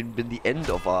maybe been the end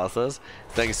of Arthur's,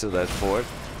 thanks to that fort.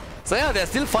 So yeah, they're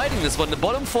still fighting this one. The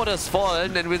bottom fort has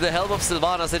fallen, and with the help of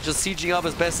Sylvanas, they're just sieging up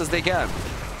as best as they can.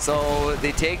 So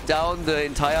they take down the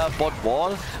entire bot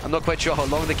wall. I'm not quite sure how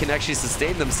long they can actually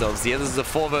sustain themselves here. This is a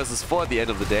 4 versus 4 at the end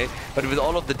of the day. But with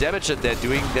all of the damage that they're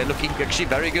doing, they're looking actually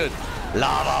very good.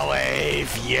 Lava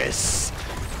Wave, yes!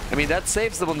 I mean, that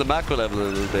saves them on the macro level a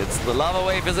little bit. The Lava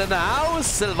Wave is in the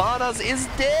house. Sylvanas is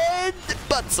dead,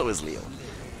 but so is Leo.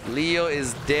 Leo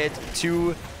is dead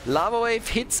too. Lava Wave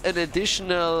hits an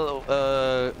additional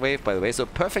wave, by the way, so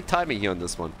perfect timing here on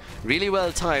this one. Really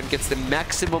well timed, gets the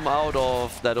maximum out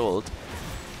of that ult.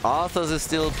 Arthas is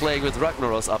still playing with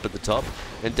Ragnaros up at the top,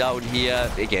 and down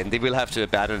here, again, they will have to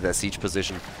abandon their siege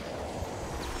position.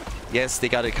 Yes, they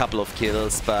got a couple of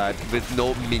kills, but with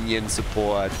no minion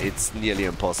support, it's nearly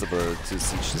impossible to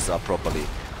siege this up properly.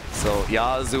 So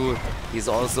Yasuo is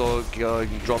also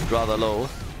dropped rather low,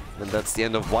 and that's the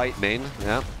end of Whitemane.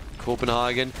 Yeah.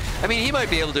 Copenhagen. I mean, he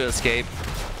might be able to escape,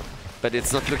 but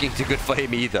it's not looking too good for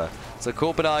him either. So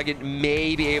Copenhagen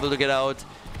may be able to get out.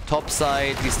 Top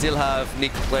side, we still have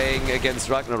Nick playing against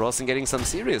Ragnaros and getting some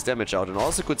serious damage out, and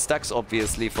also good stacks,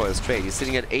 obviously, for his trade. He's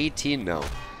sitting at 18 now.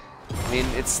 I mean,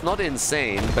 it's not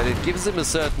insane, but it gives him a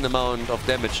certain amount of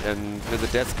damage, and with the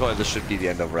Death Coil, this should be the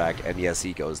end of Rag, and yes,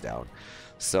 he goes down.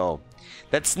 So,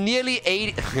 that's nearly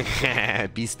 80...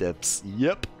 B-steps.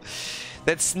 Yep.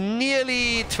 That's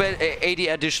nearly 80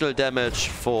 additional damage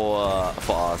for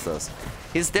Arthas.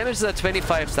 His damage is at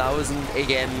 25,000.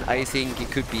 Again, I think it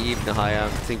could be even higher. I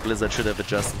think Blizzard should have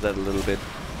adjusted that a little bit.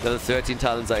 Level 13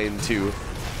 talents are in too.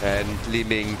 And Li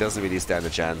Ming doesn't really stand a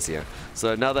chance here.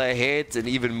 So another hit and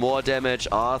even more damage.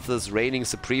 Arthur's reigning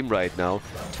supreme right now.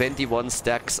 21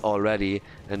 stacks already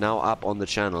and now up on the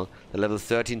channel. The level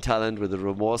 13 talent with the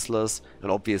Remorseless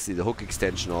and obviously the hook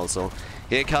extension also.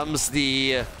 Here comes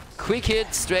the quick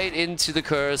hit straight into the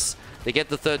curse. They get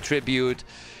the 3rd tribute.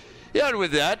 Yeah, and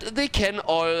with that, they can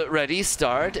already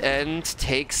start and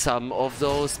take some of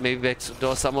those, maybe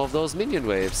backdoor some of those minion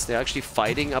waves. They're actually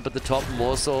fighting up at the top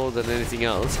more so than anything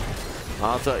else.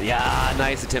 Arthur, yeah,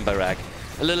 nice attempt by Rag.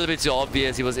 A little bit too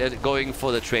obvious. He was going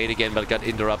for the trade again, but got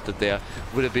interrupted there.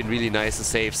 Would have been really nice to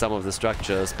save some of the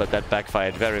structures, but that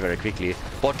backfired very, very quickly.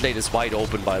 Bot lane is wide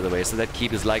open, by the way, so that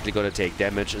keep is likely going to take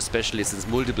damage, especially since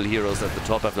multiple heroes at the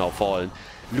top have now fallen.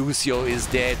 Lucio is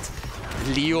dead.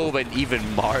 Leo went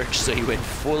even March, so he went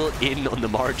full in on the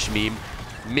March meme.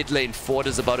 Mid lane fort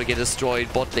is about to get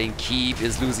destroyed. Bot lane keep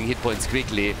is losing hit points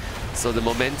quickly. So the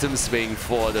momentum swing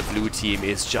for the blue team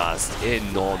is just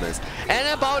enormous. And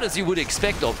about as you would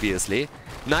expect, obviously.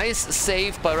 Nice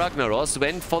save by Ragnaros.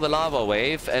 Went for the lava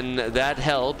wave, and that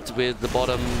helped with the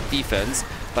bottom defense.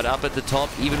 But up at the top,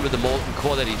 even with the molten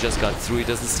core that he just got through, it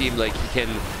doesn't seem like he can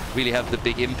really have the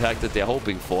big impact that they're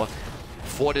hoping for.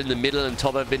 Fort in the middle and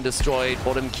top have been destroyed.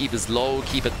 Bottom keep is low.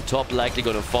 Keep at the top likely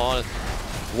going to fall.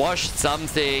 Washed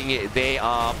something. They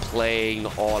are playing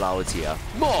all out here.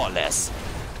 More or less.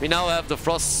 We now have the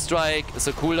Frost Strike.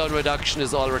 So cooldown reduction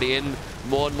is already in.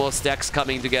 More and more stacks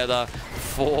coming together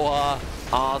for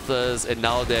Arthurs. And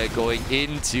now they're going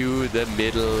into the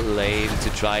middle lane to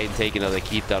try and take another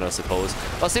keep down, I suppose.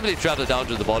 Or simply travel down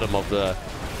to the bottom of the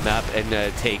map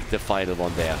and take the final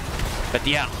one there. But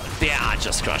yeah, they are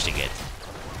just crushing it.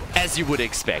 As you would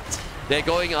expect. They're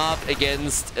going up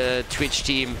against a Twitch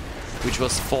team which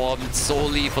was formed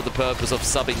solely for the purpose of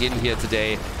subbing in here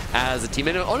today as a team.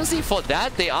 And honestly, for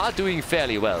that, they are doing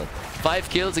fairly well. 5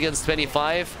 kills against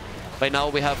 25. By now,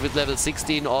 we have with level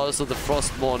 16 also the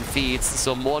Frostmourne feats,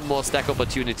 so more and more stack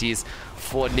opportunities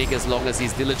for Nick as long as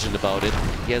he's diligent about it.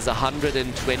 He has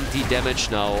 120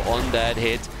 damage now on that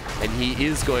hit, and he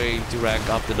is going to rank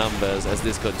up the numbers as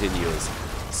this continues.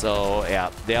 So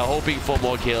yeah, they are hoping for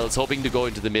more kills, hoping to go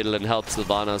into the middle and help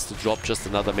Sylvanas to drop just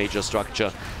another major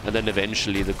structure, and then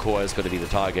eventually the core is going to be the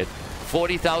target.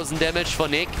 40,000 damage for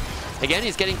Nick. Again,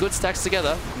 he's getting good stacks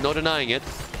together, no denying it.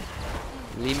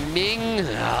 Li Ming,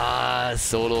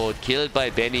 solo killed by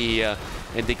Benny here,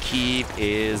 and the keep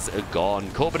is gone.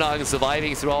 Copenhagen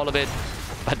surviving through all of it.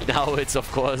 But now it's,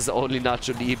 of course, only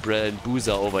Nacho Libre and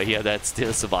Booza over here that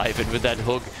still survive. And with that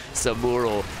hook,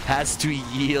 Samuro has to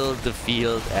yield the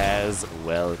field as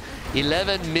well.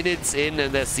 11 minutes in,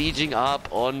 and they're sieging up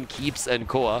on keeps and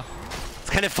core.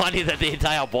 It's kind of funny that the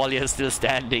entire wall here is still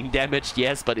standing. Damaged,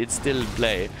 yes, but it's still in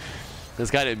play. It's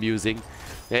kind of amusing.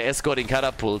 They're escorting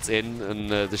catapults in,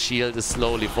 and the shield is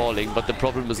slowly falling. But the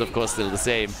problem is, of course, still the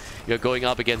same. You're going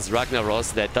up against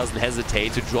Ragnaros that doesn't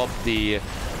hesitate to drop the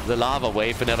lava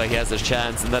wave whenever he has a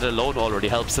chance, and that alone already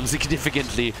helps him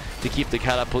significantly to keep the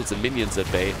catapults and minions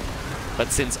at bay.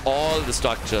 But since all the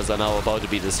structures are now about to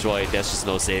be destroyed, there's just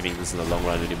no saving this in the long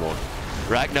run anymore.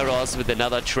 Ragnaros with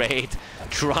another trade,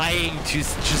 trying to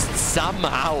just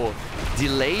somehow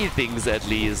delay things at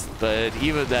least, but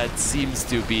even that seems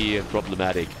to be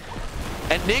problematic.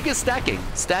 And Nick is stacking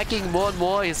more and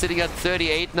more. He's sitting at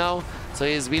 38 now, so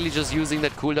he's really just using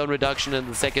that cooldown reduction and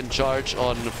the second charge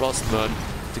on Frostmourne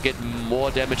to get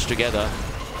more damage together.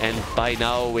 And by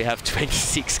now we have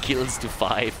 26 kills to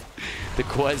 5. The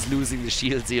core is losing the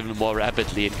shields even more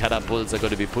rapidly, and catapults are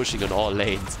going to be pushing on all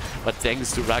lanes. But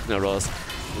thanks to Ragnaros,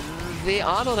 they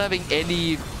are not having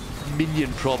any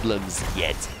minion problems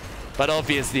yet. But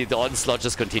obviously the onslaught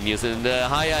just continues, and the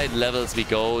higher in levels we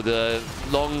go, the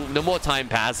more time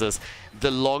passes,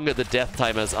 the longer the death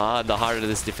timers are, and the harder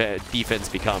this defense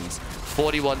becomes.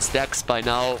 41 stacks by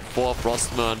now for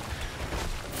Frostmourne.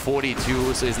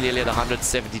 42, so he's nearly at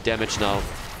 170 damage now.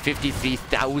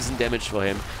 53,000 damage for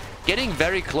him. Getting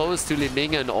very close to Li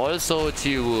Ming and also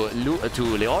to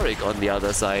Leoric on the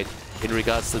other side in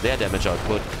regards to their damage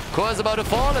output. Core is about to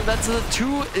fall, and that's a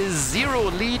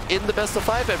 2-0 lead in the best of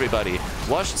 5, everybody.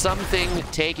 Washed Something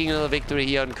taking another victory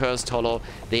here on Cursed Hollow.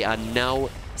 They are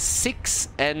now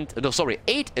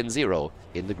 8-0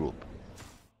 in the group.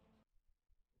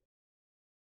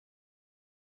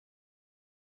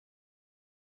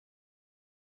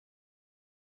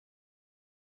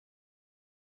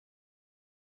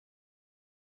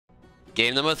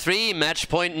 Game number 3, match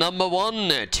point number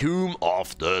 1, Tomb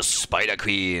of the Spider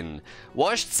Queen.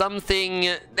 Washed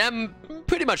Something,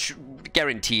 pretty much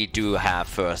guaranteed to have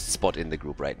first spot in the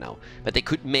group right now. But they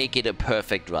could make it a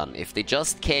perfect run if they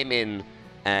just came in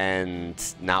and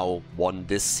now won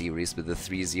this series with a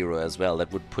 3-0 as well.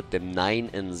 That would put them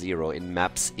 9-0 in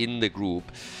maps in the group.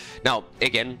 Now,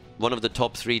 again, one of the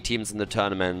top 3 teams in the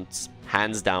tournament,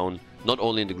 hands down, not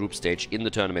only in the group stage, in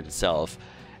the tournament itself.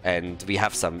 And we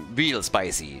have some real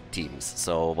spicy teams.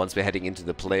 So once we're heading into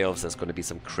the playoffs, there's going to be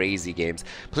some crazy games.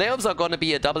 Playoffs are going to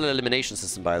be a double elimination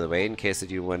system, by the way, in case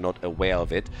that you were not aware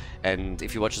of it. And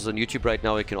if you watch us on YouTube right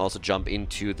now, you can also jump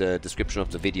into the description of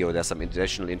the video. There's some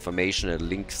additional information and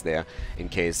links there in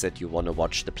case that you want to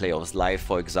watch the playoffs live,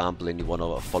 for example, and you want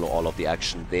to follow all of the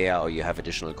action there, or you have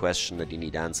additional questions that you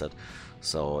need answered.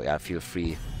 So yeah, feel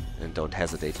free and don't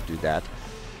hesitate to do that.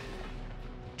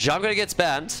 Jungler gets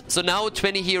banned, so now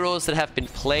 20 heroes that have been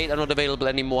played are not available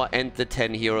anymore, and the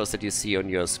 10 heroes that you see on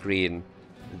your screen,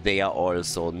 they are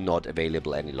also not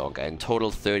available any longer. In total,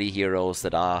 30 heroes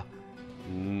that are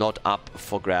not up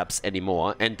for grabs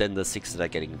anymore, and then the 6 that are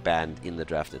getting banned in the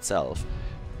draft itself.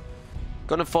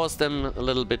 Gonna force them a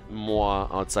little bit more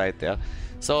outside there.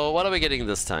 So what are we getting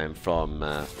this time from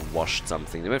Washed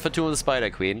Something? They went for Tomb of the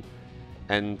Spider Queen,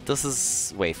 and this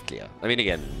is wave clear. I mean,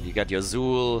 again, you got your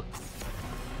Zul.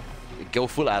 Go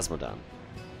full Asmodan.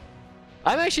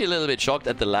 I'm actually a little bit shocked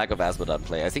at the lack of Asmodan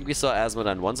play. I think we saw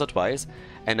Asmodan once or twice,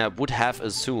 and I would have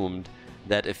assumed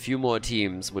that a few more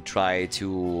teams would try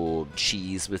to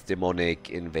cheese with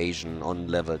Demonic Invasion on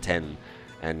level 10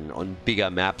 and on bigger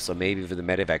maps, or maybe with the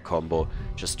Medivac combo,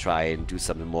 just try and do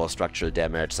some more structural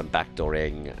damage, some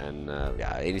backdooring, and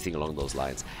yeah, anything along those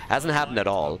lines. Hasn't happened at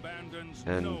all,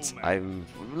 and I'm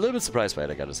a little bit surprised by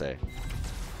it, I gotta say.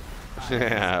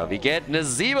 Yeah, we get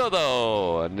Nazeebo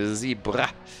though. Nazibra.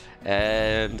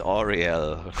 And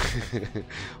Auriel.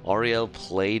 Auriel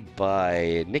played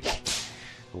by Nick.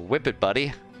 Whip it,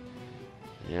 buddy.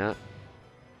 Yeah.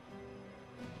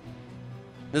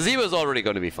 Nazeebo's already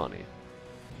going to be funny.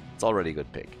 It's already a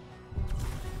good pick.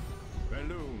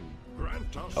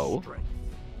 Oh?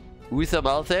 Uther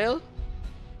Malthael?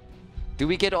 Do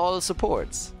we get all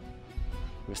supports?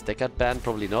 Was that got banned?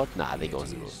 Probably not. Nah, they go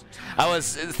zero. I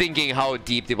was thinking how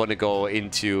deep they want to go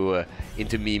into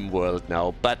meme world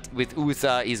now. But with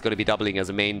Uther, he's going to be doubling as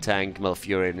a main tank.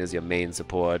 Malfurion is your main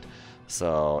support.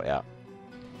 So, yeah.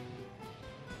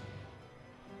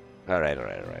 Alright.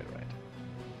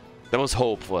 There was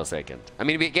hope for a second. I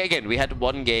mean, we had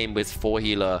one game with 4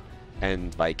 healer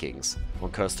and Vikings. On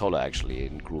Cursed Hollow, actually,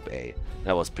 in Group A.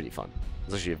 That was pretty fun.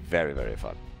 It was actually very, very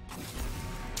fun.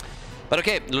 But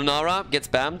okay, Lunara gets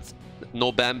bammed.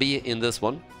 No Bambi in this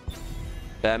one.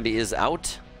 Bambi is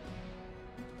out.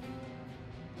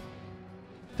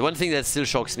 The one thing that still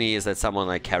shocks me is that someone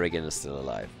like Kerrigan is still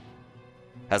alive.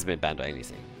 Hasn't been banned or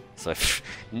anything. So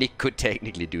Nick could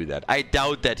technically do that. I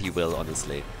doubt that he will,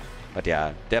 honestly. But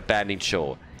yeah, they're banning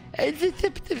Cho. Why?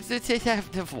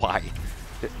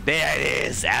 There it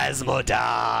is,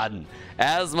 Asmodan!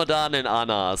 Asmodan and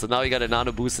Ana. So now we got a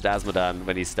nano boosted Asmodan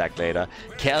when he's stacked later.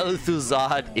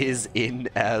 Kel'Thuzad is in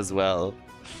as well.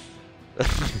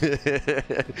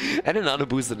 And a nano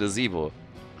boosted Nazeebo.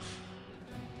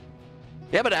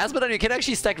 Yeah, but Asmodan you can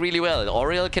actually stack really well.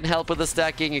 Auriel can help with the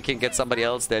stacking. You can get somebody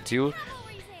else there too.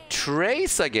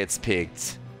 Tracer gets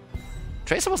picked.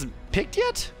 Tracer wasn't picked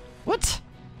yet? What?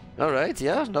 Alright,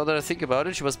 yeah. Now that I think about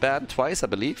it, she was banned twice, I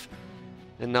believe.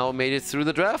 And now made it through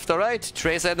the draft. Alright,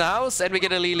 Tracer in the house, and we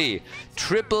get a Lily.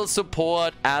 Triple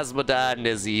support, Asmodan,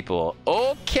 Nazeebo.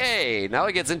 Okay, now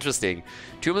it gets interesting.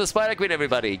 Tomb of the Spider Queen,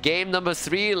 everybody. Game number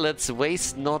 3. Let's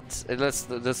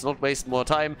not waste more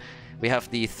time. We have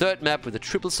the third map with the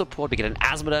triple support. We get an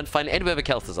Asmodan finally, and we have a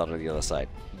Kel'Thuzad on the other side.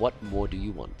 What more do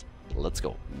you want? Let's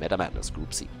go. Meta Madness,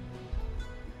 Group C.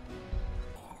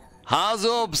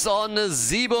 Hazubs on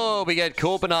Nazeebo. We get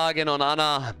Copenhagen on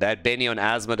Ana. Bad Benny on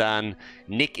Asmodan.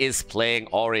 Nick is playing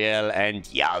Auriel. And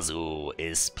Yazu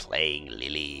is playing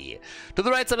Lily. To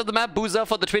the right side of the map, Booza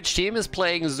for the Twitch team is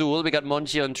playing Zul. We got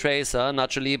Monchi on Tracer.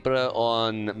 Nacho Libre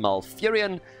on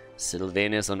Malfurion.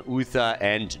 Sylvanus on Uther.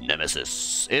 And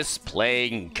Nemesis is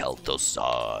playing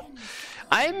Kel'Thuzad.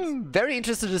 I'm very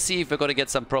interested to see if we're going to get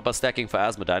some proper stacking for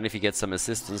Asmodan, if you get some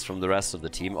assistance from the rest of the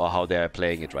team, or how they're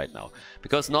playing it right now.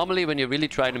 Because normally when you're really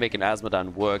trying to make an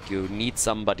Asmodan work, you need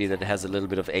somebody that has a little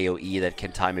bit of AoE that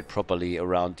can time it properly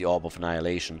around the Orb of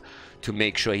Annihilation to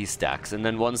make sure he stacks. And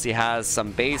then once he has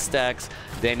some base stacks,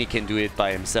 then he can do it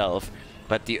by himself.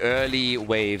 But the early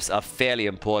waves are fairly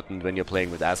important when you're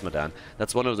playing with Asmodan.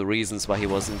 That's one of the reasons why he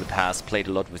was in the past played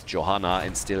a lot with Joanna,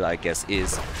 and still I guess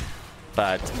is.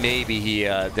 But maybe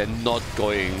here they're not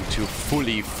going to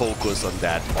fully focus on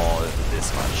that all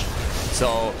this much.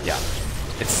 So yeah,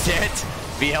 instead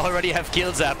we already have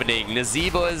kills happening.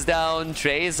 Nazeebo is down,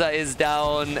 Tracer is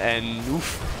down, and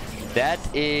oof, that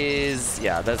is,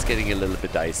 yeah, that's getting a little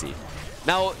bit dicey.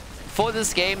 Now for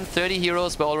this game, 30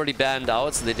 heroes were already banned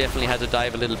out, so they definitely had to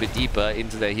dive a little bit deeper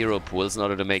into their hero pools in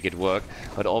order to make it work.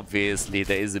 But obviously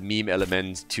there is a meme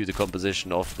element to the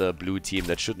composition of the blue team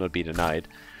that should not be denied.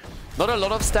 Not a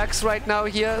lot of stacks right now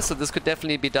here, so this could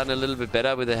definitely be done a little bit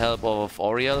better with the help of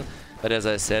Auriel. But as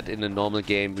I said, in a normal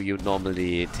game, you would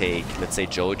normally take, let's say,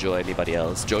 Jojo or anybody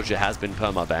else. Jojo has been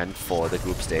perma-banned for the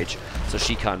group stage, so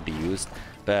she can't be used.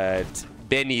 But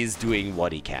Benny is doing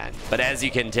what he can. But as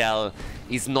you can tell,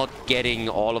 he's not getting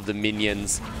all of the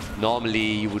minions. Normally,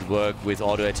 you would work with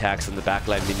auto attacks on the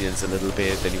backline minions a little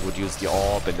bit, then you would use the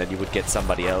orb, and then you would get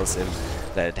somebody else in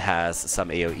that has some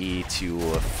AoE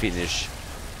to finish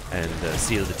and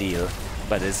seal the deal.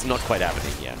 But it's not quite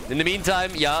happening yet. In the meantime,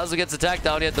 Yazu gets attacked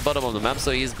down here at the bottom of the map,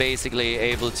 so he's basically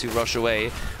able to rush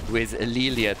away with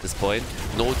Lily at this point.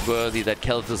 Noteworthy that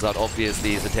Kel'Thuzad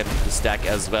obviously is attempting to stack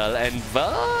as well, and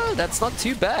well, that's not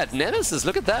too bad. Nemesis,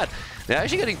 look at that. They're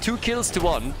actually getting 2 kills to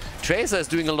 1. Tracer is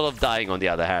doing a lot of dying on the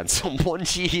other hand, so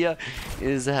Monchi here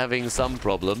is having some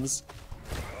problems.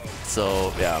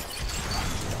 So, yeah.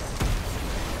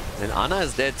 And Ana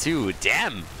is dead too.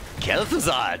 Damn!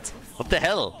 Kel'Thuzad! What the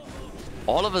hell?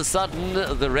 All of a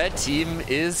sudden, the red team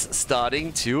is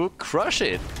starting to crush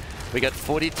it. We got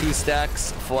 42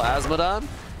 stacks for Asmodan.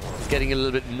 He's getting a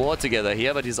little bit more together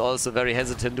here, but he's also very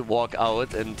hesitant to walk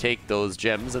out and take those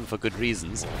gems, and for good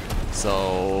reasons.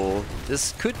 So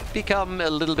this could become a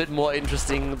little bit more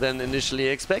interesting than initially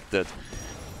expected.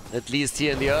 At least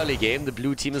here in the early game, the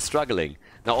blue team is struggling.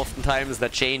 Now, oftentimes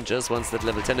that changes once that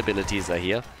level 10 abilities are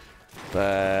here.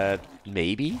 But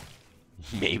maybe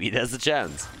there's a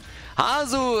chance.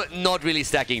 Hanzo not really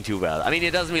stacking too well. I mean,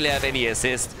 he doesn't really have any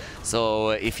assist,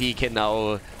 so if he can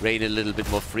now reign a little bit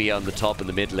more free on the top and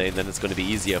the mid lane, then it's going to be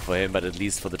easier for him, but at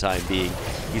least for the time being,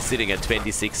 he's sitting at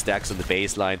 26 stacks on the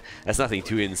baseline. That's nothing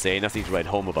too insane, nothing to write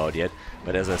home about yet,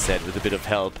 but as I said, with a bit of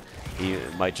help, he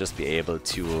might just be able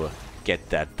to get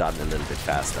that done a little bit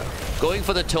faster. Going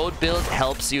for the Toad build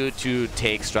helps you to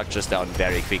take structures down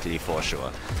very quickly for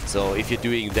sure. So if you're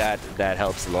doing that, that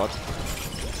helps a lot.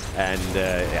 And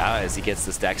yeah, as he gets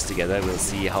the stacks together, we'll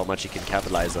see how much he can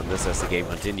capitalize on this as the game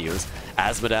continues.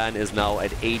 Azmodan is now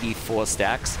at 84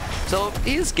 stacks, so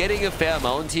he's getting a fair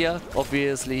amount here,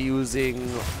 obviously using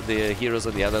the heroes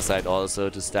on the other side also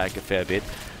to stack a fair bit.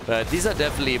 But these are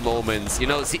definitely moments, you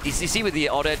know, you see with the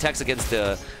auto attacks against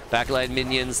the backline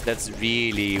minions, that's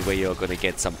really where you're going to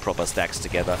get some proper stacks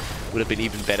together. Would have been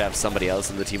even better if somebody else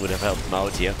in the team would have helped them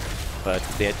out here, but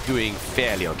they're doing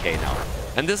fairly okay now.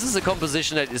 And this is a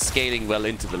composition that is scaling well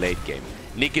into the late game.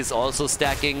 Nick is also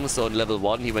stacking, so on level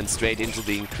 1 he went straight into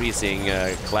the increasing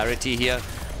clarity here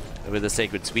with the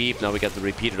Sacred Sweep. Now we got the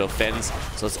repeated offense,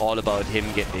 so it's all about him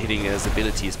hitting his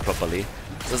abilities properly.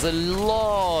 There's a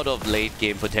lot of late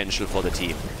game potential for the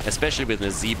team, especially with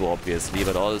Nazeebo obviously,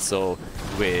 but also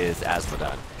with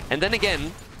Azmodan. And then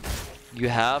again, you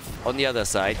have, on the other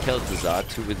side, Khaldor,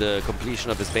 who with the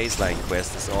completion of his baseline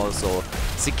quest is also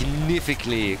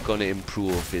significantly gonna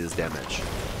improve his damage.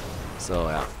 So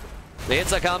yeah, the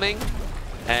hits are coming,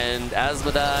 and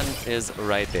Azmodan is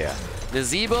right there.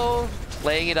 Nazeebo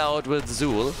playing it out with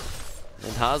Zul,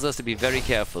 and Hanzo has to be very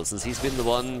careful, since he's been the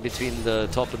one between the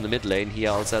top and the mid lane. He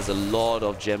also has a lot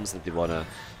of gems that they wanna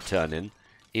turn in,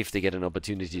 if they get an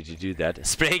opportunity to do that.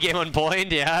 Spray game on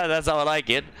point, yeah, that's how I like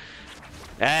it.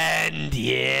 And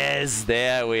yes,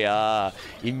 there we are.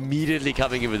 Immediately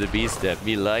coming in with a B-step.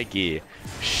 Me likey.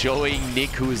 Showing Nick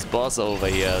who's boss over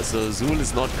here. So Zul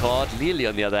is not caught. Lily,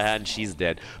 on the other hand, she's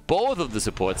dead. Both of the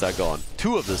supports are gone.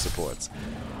 2 of the supports.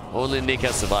 Only Nick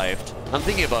has survived. I'm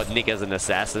thinking about Nick as an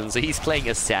assassin. So he's playing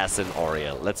Assassin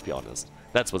Oriel. Let's be honest.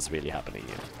 That's what's really happening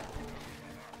here.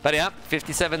 But yeah,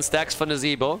 57 stacks for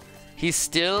Nazeebo. He's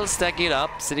still stacking it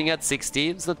up. Sitting at 60.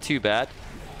 It's not too bad.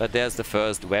 But there's the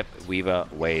first Web Weaver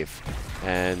wave.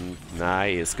 And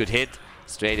nice. Good hit.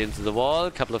 Straight into the wall.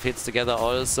 A couple of hits together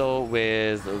also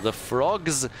with the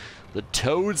frogs. The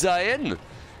toads are in.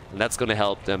 And that's going to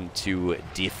help them to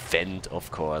defend, of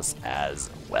course,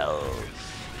 as well.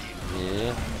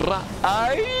 Yeah.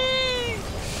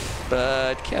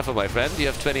 But careful, my friend. You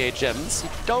have 28 gems. You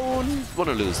don't want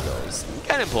to lose those.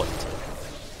 Kind of important.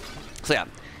 So yeah.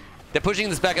 They're pushing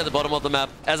this back at the bottom of the map.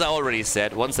 As I already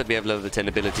said, once that we have level 10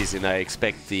 abilities in, I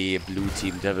expect the blue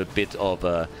team to have a bit of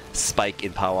a spike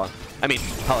in power. I mean,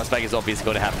 power spike is obviously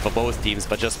going to happen for both teams,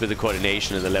 but just with the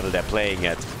coordination and the level they're playing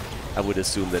at, I would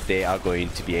assume that they are going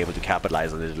to be able to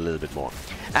capitalize on it a little bit more.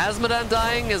 Azmodan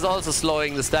dying is also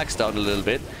slowing the stacks down a little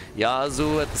bit.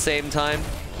 Yasuo at the same time,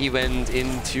 he went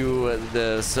into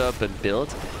the Serpent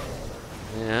build.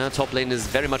 Yeah, top lane is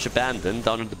very much abandoned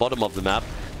down at the bottom of the map.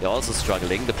 They're also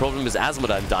struggling. The problem is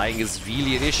Azmodan dying is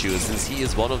really an issue, since he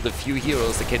is one of the few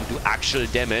heroes that can do actual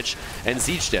damage and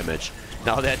siege damage.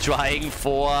 Now they're trying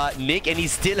for Nick, and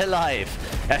he's still alive.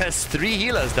 There's 3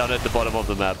 healers down at the bottom of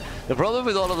the map. The problem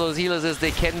with all of those healers is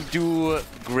they can do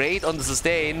great on the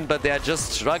sustain, but they're just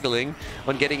struggling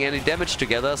on getting any damage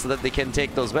together so that they can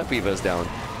take those web weavers down.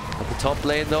 At the top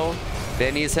lane though,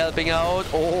 Benny's helping out.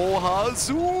 Oh,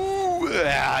 Hanzo!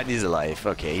 Yeah, and he's alive.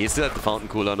 Okay, he still had the fountain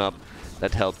cooldown up.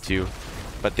 That helped too.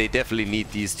 But they definitely need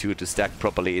these 2 to stack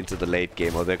properly into the late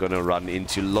game, or they're gonna run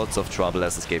into lots of trouble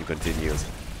as this game continues.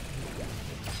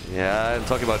 Yeah, I'm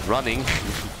talking about running.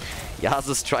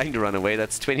 Yasuo's trying to run away.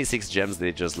 That's 26 gems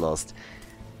they just lost.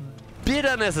 Bit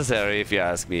unnecessary, if you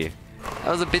ask me.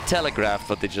 That was a bit telegraphed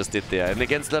what they just did there. And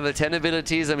against level 10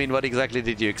 abilities, I mean, what exactly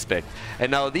did you expect? And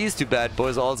now these 2 bad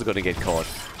boys are also gonna get caught.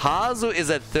 Hanzo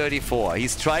is at 34.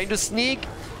 He's trying to sneak.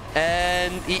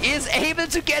 And he is able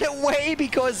to get away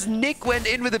because Nick went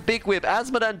in with a big whip.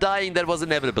 Azmodan dying, that was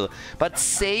inevitable. But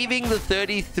saving the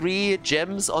 33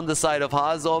 gems on the side of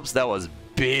Harzobs, that was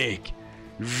big.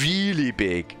 Really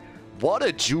big. What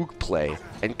a juke play.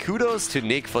 And kudos to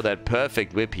Nick for that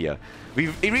perfect whip here. We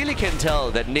really can tell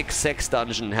that Nick's sex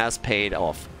dungeon has paid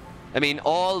off. I mean,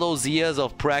 all those years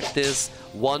of practice,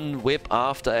 one whip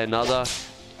after another.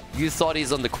 You thought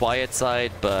he's on the quiet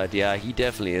side, but yeah, he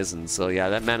definitely isn't. So yeah,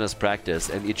 that man has practice,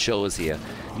 and it shows here.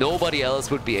 Nobody else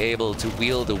would be able to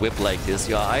wield a whip like this.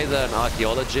 You're either an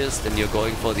archaeologist and you're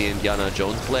going for the Indiana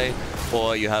Jones play,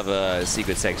 or you have a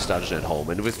secret sex dungeon at home.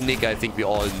 And with Nick, I think we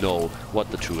all know what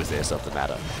the truth is of the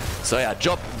matter. So yeah,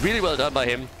 job really well done by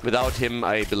him. Without him,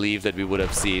 I believe that we would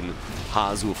have seen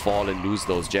Hanzo fall and lose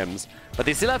those gems. But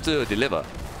they still have to deliver.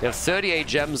 They have 38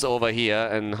 gems over here,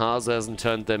 and Hanzo hasn't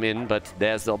turned them in, but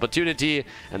there's the opportunity,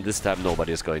 and this time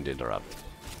nobody is going to interrupt.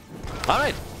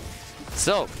 Alright,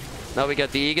 so now we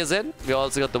got the Eagles in. We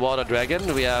also got the Water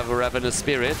Dragon. We have a Ravenous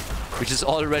Spirit, which is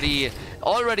already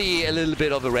a little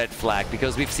bit of a red flag,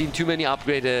 because we've seen too many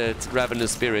upgraded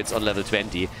Ravenous Spirits on level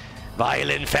 20. Vile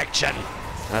Infection!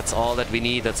 That's all that we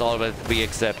need, that's all that we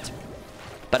accept.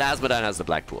 But Asmodan has the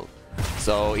Blackpool.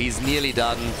 So he's nearly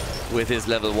done with his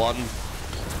level 1.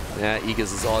 Yeah,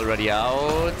 Aegis is already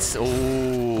out.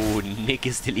 Oh, Nick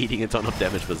is deleting a ton of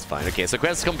damage, but it's fine. Okay, so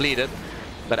quest completed.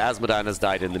 But Asmodan has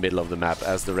died in the middle of the map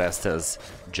as the rest has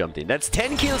jumped in. That's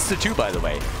 10 kills to 2, by the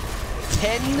way.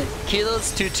 10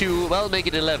 kills to 2. Well, make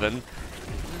it 11.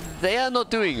 They are not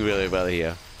doing really well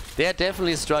here. They are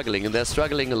definitely struggling, and they're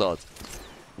struggling a lot.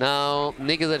 Now,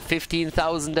 Nick is at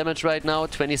 15,000 damage right now,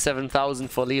 27,000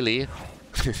 for Lily.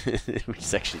 Which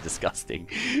is actually disgusting.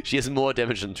 She has more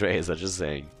damage than Tracer, just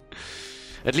saying.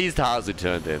 At least Hanzo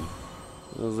turned in.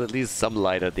 There's at least some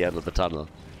light at the end of the tunnel.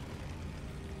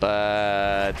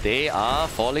 But they are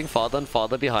falling farther and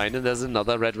farther behind, and there's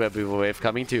another red wave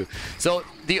coming too. So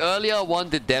the earlier one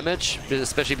did damage,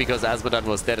 especially because Asmodan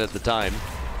was dead at the time.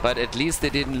 But at least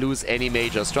they didn't lose any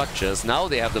major structures. Now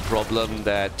they have the problem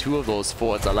that 2 of those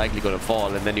forts are likely going to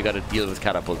fall, and then you got to deal with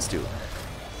catapults too.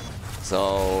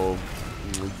 So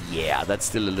yeah, that's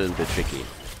still a little bit tricky.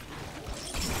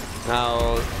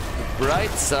 Now, the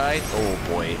bright side... Oh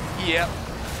boy. Yep.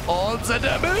 All the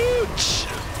damage!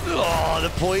 Oh, the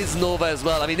Poison Nova as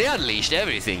well. I mean, they unleashed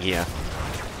everything here.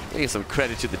 Give some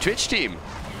credit to the Twitch team.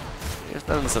 They've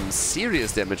done some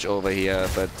serious damage over here,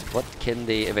 but what can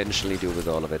they eventually do with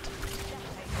all of it?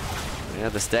 Yeah,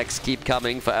 the stacks keep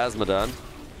coming for Asmodan.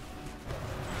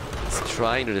 It's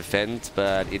trying to defend,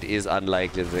 but it is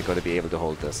unlikely that they're going to be able to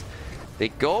hold this. They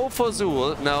go for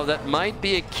Zul. Now, that might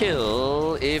be a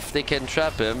kill if they can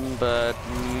trap him, but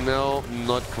no,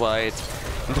 not quite.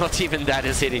 Not even that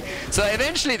is hitting. So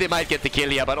eventually they might get the kill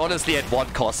here, but honestly at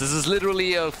what cost? This is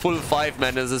literally a full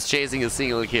 5-man as is chasing a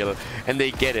single kill, and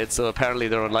they get it, so apparently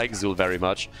they don't like Zul very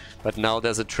much. But now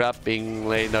there's a trap being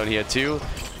laid down here too.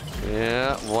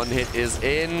 Yeah, 1 hit is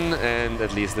in, and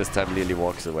at least this time Lily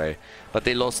walks away. But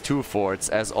they lost 2 forts,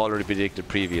 as already predicted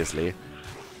previously.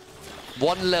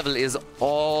 1 level is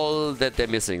all that they're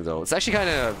missing, though. It's actually kind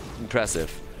of impressive.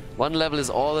 1 level is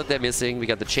all that they're missing. We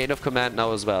got the Chain of Command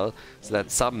now as well. So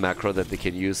that's some macro that they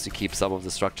can use to keep some of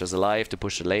the structures alive, to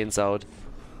push the lanes out.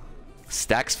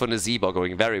 Stacks for Nazib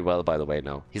going very well, by the way,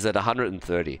 now. He's at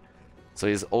 130. So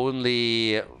he's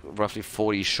only roughly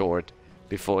 40 short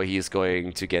before he's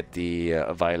going to get the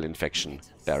Vile Infection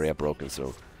barrier broken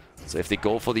through. So if they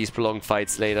go for these prolonged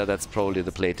fights later, that's probably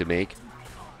the play to make.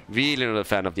 Really not a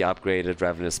fan of the upgraded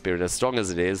Ravenous Spirit, as strong as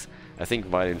it is. I think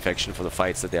Vile Infection for the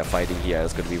fights that they're fighting here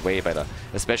is going to be way better.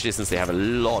 Especially since they have a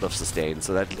lot of sustain,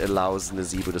 so that allows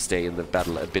Nazeebo to stay in the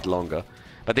battle a bit longer.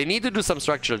 But they need to do some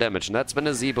structural damage, and that's when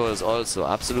Nazeebo is also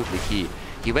absolutely key.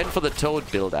 He went for the Toad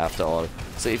build after all.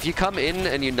 So if you come in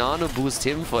and you nano boost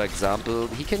him, for example,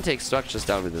 he can take structures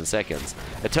down within seconds.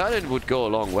 A turn-in would go a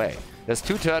long way. There's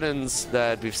 2 turn-ins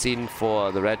that we've seen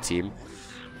for the red team.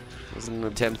 There's an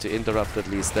attempt to interrupt at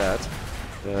least that.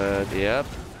 But, yep.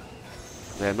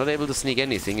 They're not able to sneak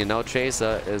anything, and now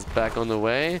Tracer is back on the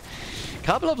way.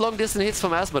 Couple of long-distance hits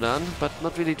from Asmodan, but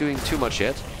not really doing too much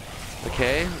yet.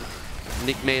 Okay.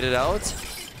 Nick made it out.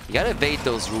 You gotta evade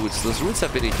those roots. Those roots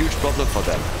have been a huge problem for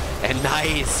them. And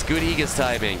nice! Good Aegis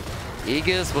timing.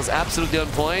 Aegis was absolutely on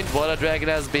point. Water Dragon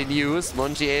has been used.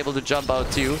 Monty able to jump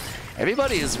out too.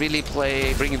 Everybody is really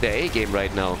bringing their A-game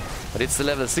right now. But it's the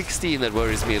level 16 that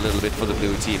worries me a little bit for the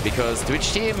blue team, because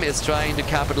Twitch team is trying to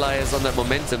capitalize on that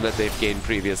momentum that they've gained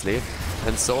previously.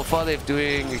 And so far they're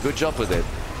doing a good job with it.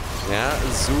 Yeah,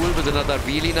 Zul with another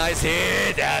really nice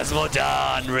hit.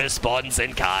 Asmodan responds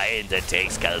in kind and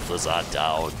takes Khaldor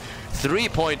down.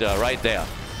 3-pointer right there.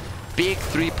 Big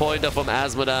 3-pointer from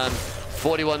Asmodan.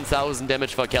 41,000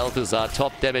 damage for Khaldor.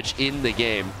 Top damage in the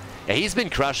game. Yeah, he's been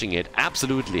crushing it,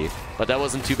 absolutely. But that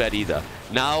wasn't too bad either.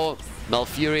 Now,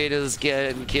 Malfuriate is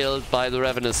getting killed by the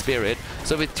Ravenous Spirit.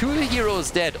 So with 2 heroes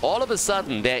dead, all of a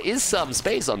sudden, there is some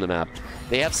space on the map.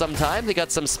 They have some time, they got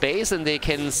some space, and they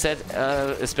can set,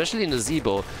 especially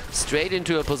Nazeebo, straight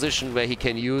into a position where he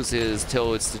can use his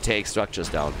Toads to take structures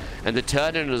down. And the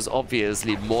turn-in is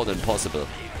obviously more than possible.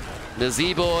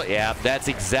 Nazeebo, yeah, that's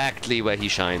exactly where he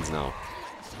shines now.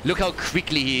 Look how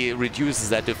quickly he reduces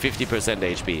that to 50%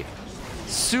 HP.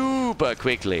 Super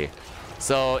quickly.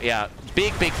 So, yeah,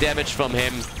 big damage from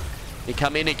him. They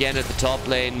come in again at the top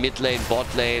lane, mid lane,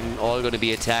 bot lane, all going to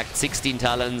be attacked. 16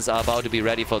 talents are about to be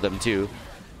ready for them too.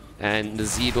 And the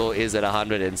Zebo is at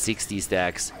 160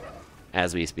 stacks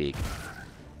as we speak.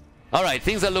 Alright,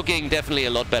 things are looking definitely a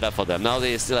lot better for them. Now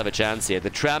they still have a chance here. The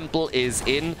trample is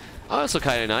in. Also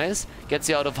kind of nice. Gets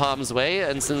you out of harm's way.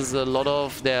 And since a lot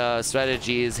of their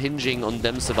strategy is hinging on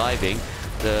them surviving,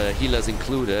 the healers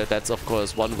included, that's of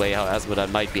course one way how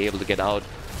Asmodan might be able to get out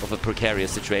of a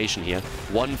precarious situation here.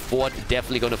 One fort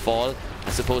definitely going to fall. I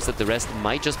suppose that the rest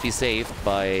might just be saved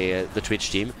by the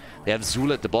Twitch team. They have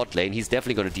Zul at the bot lane. He's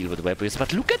definitely going to deal with the weapons.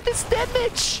 But look at this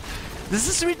damage! This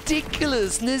is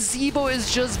ridiculous. Nazebo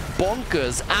is just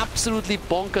bonkers. Absolutely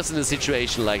bonkers in a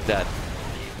situation like that.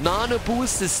 Nano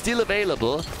boost is still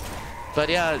available. But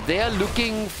yeah, they are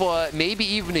looking for maybe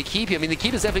even a keep here. I mean, the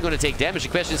keep is definitely going to take damage. The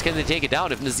question is, can they take it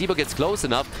down? If Nazebo gets close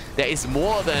enough, there is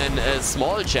more than a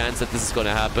small chance that this is going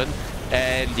to happen.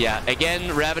 And yeah,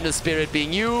 again, Ravenous Spirit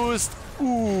being used.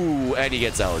 Ooh, and he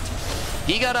gets out.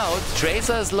 He got out.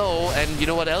 Tracer is low. And you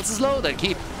know what else is low? That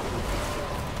keep.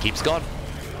 Keep's gone.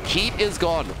 Keep is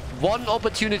gone. One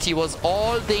opportunity was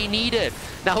all they needed.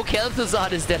 Now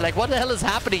Kel'Thuzad is dead. Like, what the hell is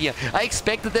happening here? I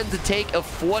expected them to take a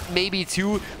fort, maybe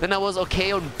two. Then I was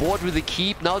okay on board with the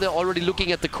keep. Now they're already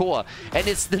looking at the core. And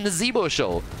it's the Nazebo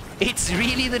show. It's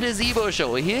really the Nazebo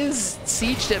show. His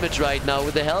siege damage right now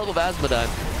with the help of Asmodan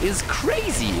is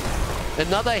crazy.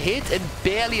 Another hit and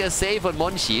barely a save on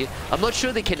Monchi. I'm not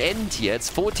sure they can end here. It's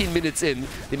 14 minutes in.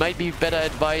 They might be better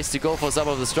advised to go for some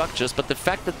of the structures, but the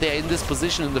fact that they're in this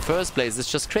position in the first place is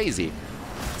just crazy.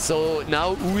 So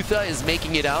now Uther is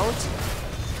making it out.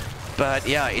 But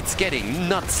yeah, it's getting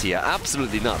nuts here.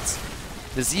 Absolutely nuts.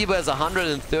 The Zeba has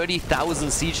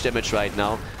 130,000 siege damage right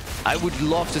now. I would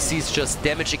love to see just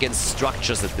damage against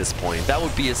structures at this point. That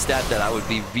would be a stat that I would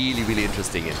be really, really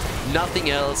interested in. Nothing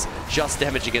else, just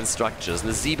damage against structures.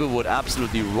 Nazebo would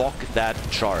absolutely rock that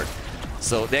chart.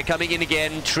 So they're coming in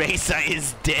again. Tracer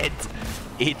is dead.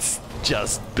 It's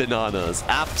just bananas.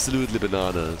 Absolutely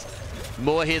bananas.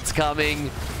 More hits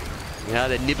coming. Yeah,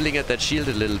 they're nibbling at that shield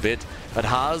a little bit. But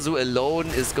Hanzo alone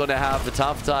is gonna have a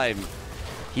tough time.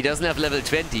 He doesn't have level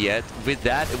 20 yet. With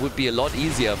that, it would be a lot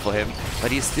easier for him.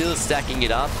 But he's still stacking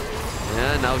it up.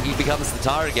 Yeah, now he becomes the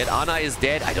target. Ana is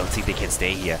dead. I don't think they can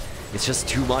stay here. It's just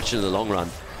too much in the long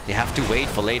run. They have to wait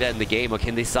for later in the game, or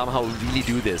can they somehow really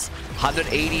do this?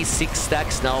 186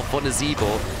 stacks now for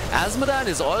Nazebo. Asmodan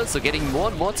is also getting more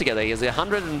and more together. He has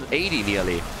 180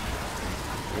 nearly.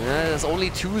 Yeah, there's only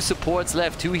 2 supports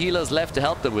left, 2 healers left to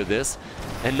help them with this.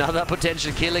 Another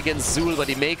potential kill against Zul, but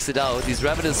he makes it out. These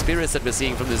Ravenous Spirits that we're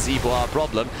seeing from the Zebo are a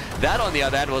problem. That, on the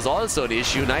other hand, was also an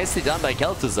issue. Nicely done by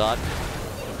Kel'Thuzad.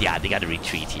 Yeah, they gotta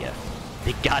retreat here.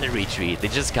 They gotta retreat. They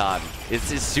just can't.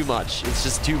 It's too much. It's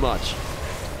just too much.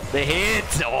 The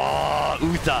hit! Oh,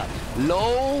 Uther.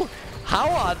 Low. How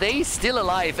are they still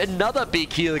alive? Another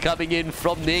big heal coming in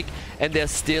from Nick, and they're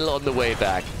still on the way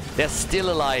back. They're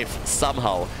still alive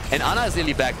somehow. And Ana is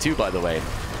nearly back too, by the way.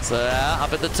 So,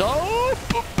 up at the top,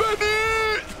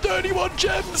 Benny! 31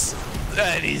 gems!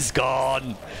 And he's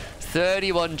gone!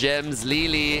 31 gems.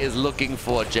 Lily is looking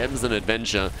for gems and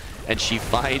adventure, and she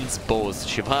finds both.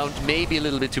 She found maybe a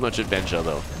little bit too much adventure,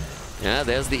 though. Yeah,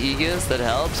 there's the Aegis that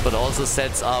helps, but also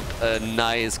sets up a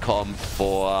nice comp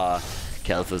for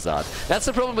Kel'Thuzad. That's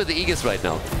the problem with the Aegis right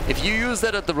now. If you use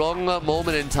that at the wrong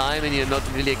moment in time and you're not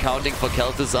really accounting for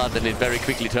Kel'Thuzad, then it very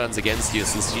quickly turns against you,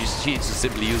 since she just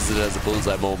simply uses it as a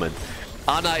bullseye moment.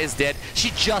 Ana is dead.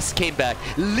 She just came back,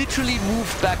 literally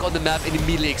moved back on the map and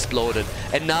immediately exploded.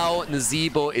 And now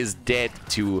Nazebo is dead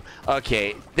too.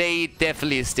 Okay, they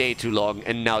definitely stayed too long,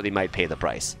 and now they might pay the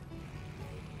price.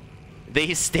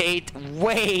 They stayed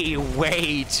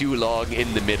way too long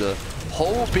in the middle,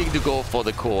 hoping to go for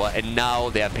the core, and now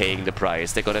they're paying the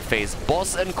price. They're gonna face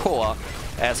boss and core,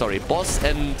 boss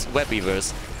and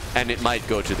Webweavers, and it might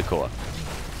go to the core.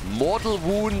 Mortal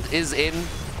Wound is in,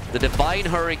 the Divine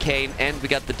Hurricane, and we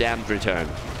got the Damned Return.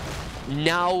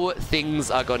 Now things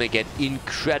are gonna get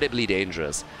incredibly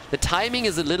dangerous. The timing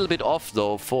is a little bit off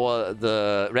though for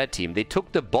the red team. They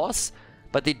took the boss,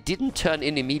 but they didn't turn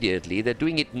in immediately. They're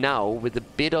doing it now with a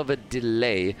bit of a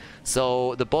delay.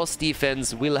 So the boss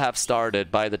defense will have started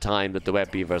by the time that the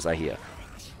Webweavers are here.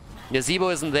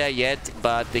 Nazebo isn't there yet,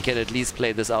 but they can at least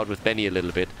play this out with Benny a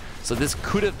little bit. So this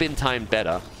could have been timed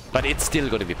better, but it's still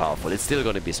going to be powerful. It's still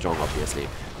going to be strong, obviously.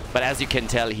 But as you can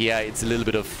tell here, it's a little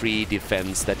bit of free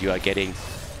defense that you are getting.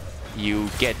 You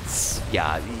get,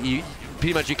 yeah,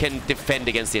 pretty much you can defend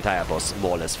against the entire boss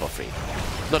more or less for free.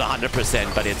 Not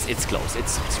 100%, but it's close.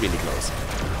 It's really close.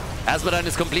 Asmodan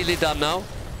is completely done now.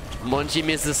 Monchi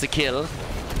misses the kill.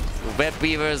 Web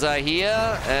Weavers are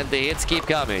here, and the hits keep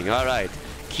coming. Alright.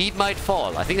 Keep might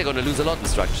fall. I think they're going to lose a lot in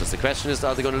structures. The question is,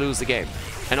 are they going to lose the game?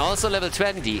 And also level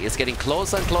 20 is getting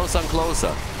closer and closer and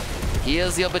closer.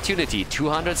 Here's the opportunity.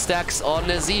 200 stacks on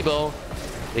Nazebo.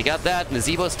 They got that.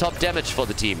 Nazebo's top damage for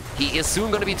the team. He is soon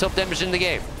going to be top damage in the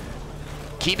game.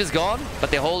 Keep is gone,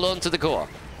 but they hold on to the core.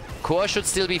 Core should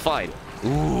still be fine.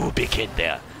 Ooh, big hit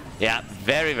there. Yeah,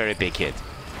 very, very big hit.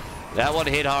 That one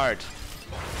hit hard.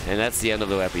 And that's the end of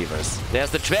the Web Weavers. There's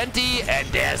the 20, and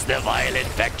there's the Violent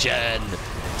Faction.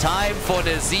 Time for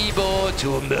Nazebo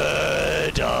to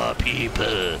murder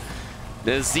people.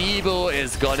 Nazebo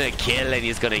is gonna kill, and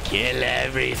he's gonna kill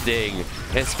everything.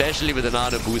 Especially with the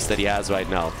nano boost that he has right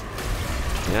now.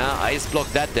 Yeah, Ice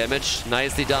blocked that damage.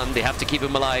 Nicely done. They have to keep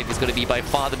him alive. He's gonna be by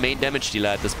far the main damage dealer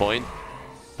at this point.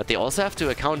 But they also have to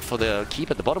account for the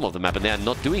keep at the bottom of the map, and they're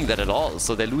not doing that at all.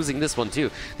 So they're losing this one too.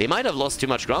 They might have lost too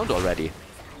much ground already.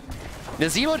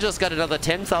 Nazebo just got another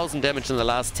 10,000 damage in the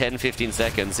last 10-15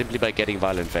 seconds simply by getting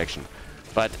Violent Faction.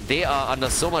 But they are under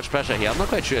so much pressure here. I'm not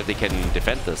quite sure if they can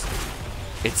defend this.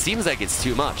 It seems like it's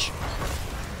too much.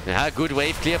 Yeah, good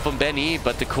wave clear from Benny,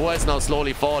 but the core is now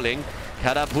slowly falling.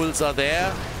 Catapults are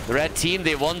there. The red team,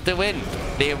 they want the win.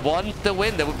 They want the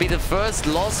win. That would be the first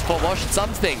loss for Washed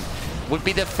Something. Would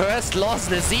be the first loss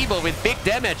Nazebo with big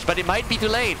damage, but it might be too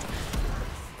late.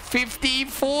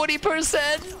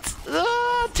 50-40%.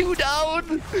 Ah, 2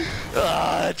 down.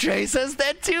 Ah, Tracer's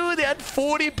dead too. They're at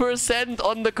 40%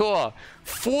 on the core.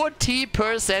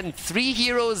 40%. 3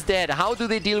 heroes dead. How do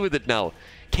they deal with it now?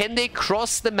 Can they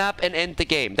cross the map and end the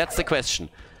game? That's the question.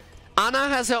 Ana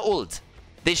has her ult.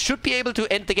 They should be able to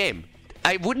end the game.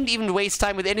 I wouldn't even waste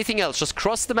time with anything else. Just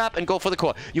cross the map and go for the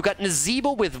core. You got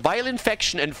Nazebo with Violent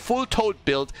Faction and full Toad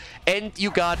build, and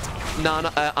you got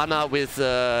Ana with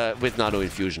Nano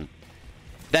Infusion.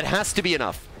 That has to be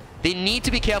enough. They need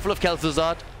to be careful of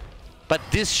Khaldor, but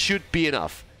this should be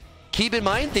enough. Keep in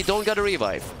mind, they don't got a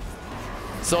revive.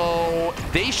 So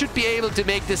they should be able to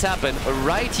make this happen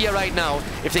right here, right now.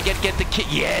 If they can get the kill.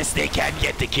 Yes, they can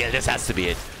get the kill. This has to be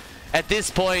it. At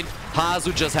this point,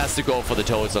 Hanzo just has to go for the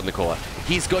toads on the core.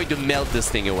 He's going to melt this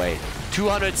thing away.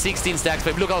 216 stacks,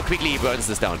 but look how quickly he burns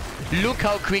this down. Look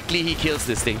how quickly he kills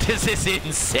this thing. This is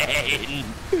insane.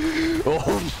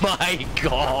 Oh my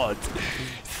god.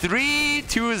 3-0,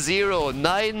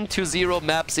 9-0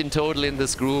 maps in total in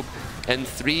this group, and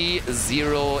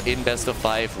 3-0 in best of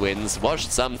 5 wins.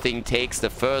 Washed Something takes the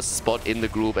first spot in the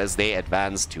group as they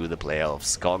advance to the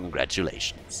playoffs.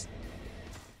 Congratulations.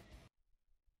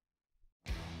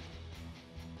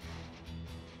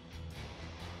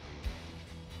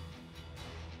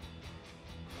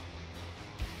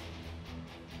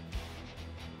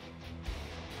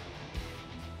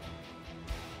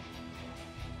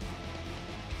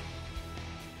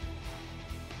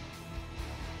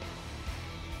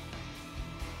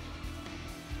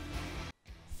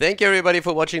 Thank you everybody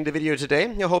for watching the video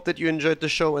today. I hope that you enjoyed the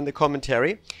show and the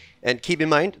commentary. And keep in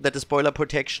mind that the spoiler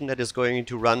protection that is going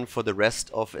to run for the rest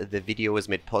of the video is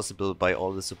made possible by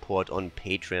all the support on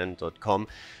patreon.com.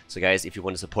 So guys, if you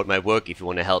want to support my work, if you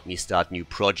want to help me start new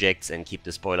projects and keep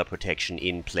the spoiler protection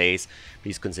in place,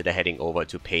 please consider heading over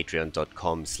to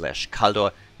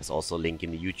patreon.com/Khaldor. There's also a link in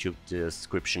the YouTube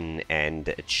description,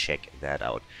 and check that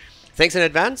out. Thanks in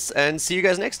advance, and see you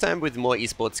guys next time with more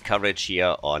esports coverage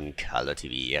here on Khaldor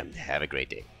TV. Have a great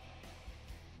day.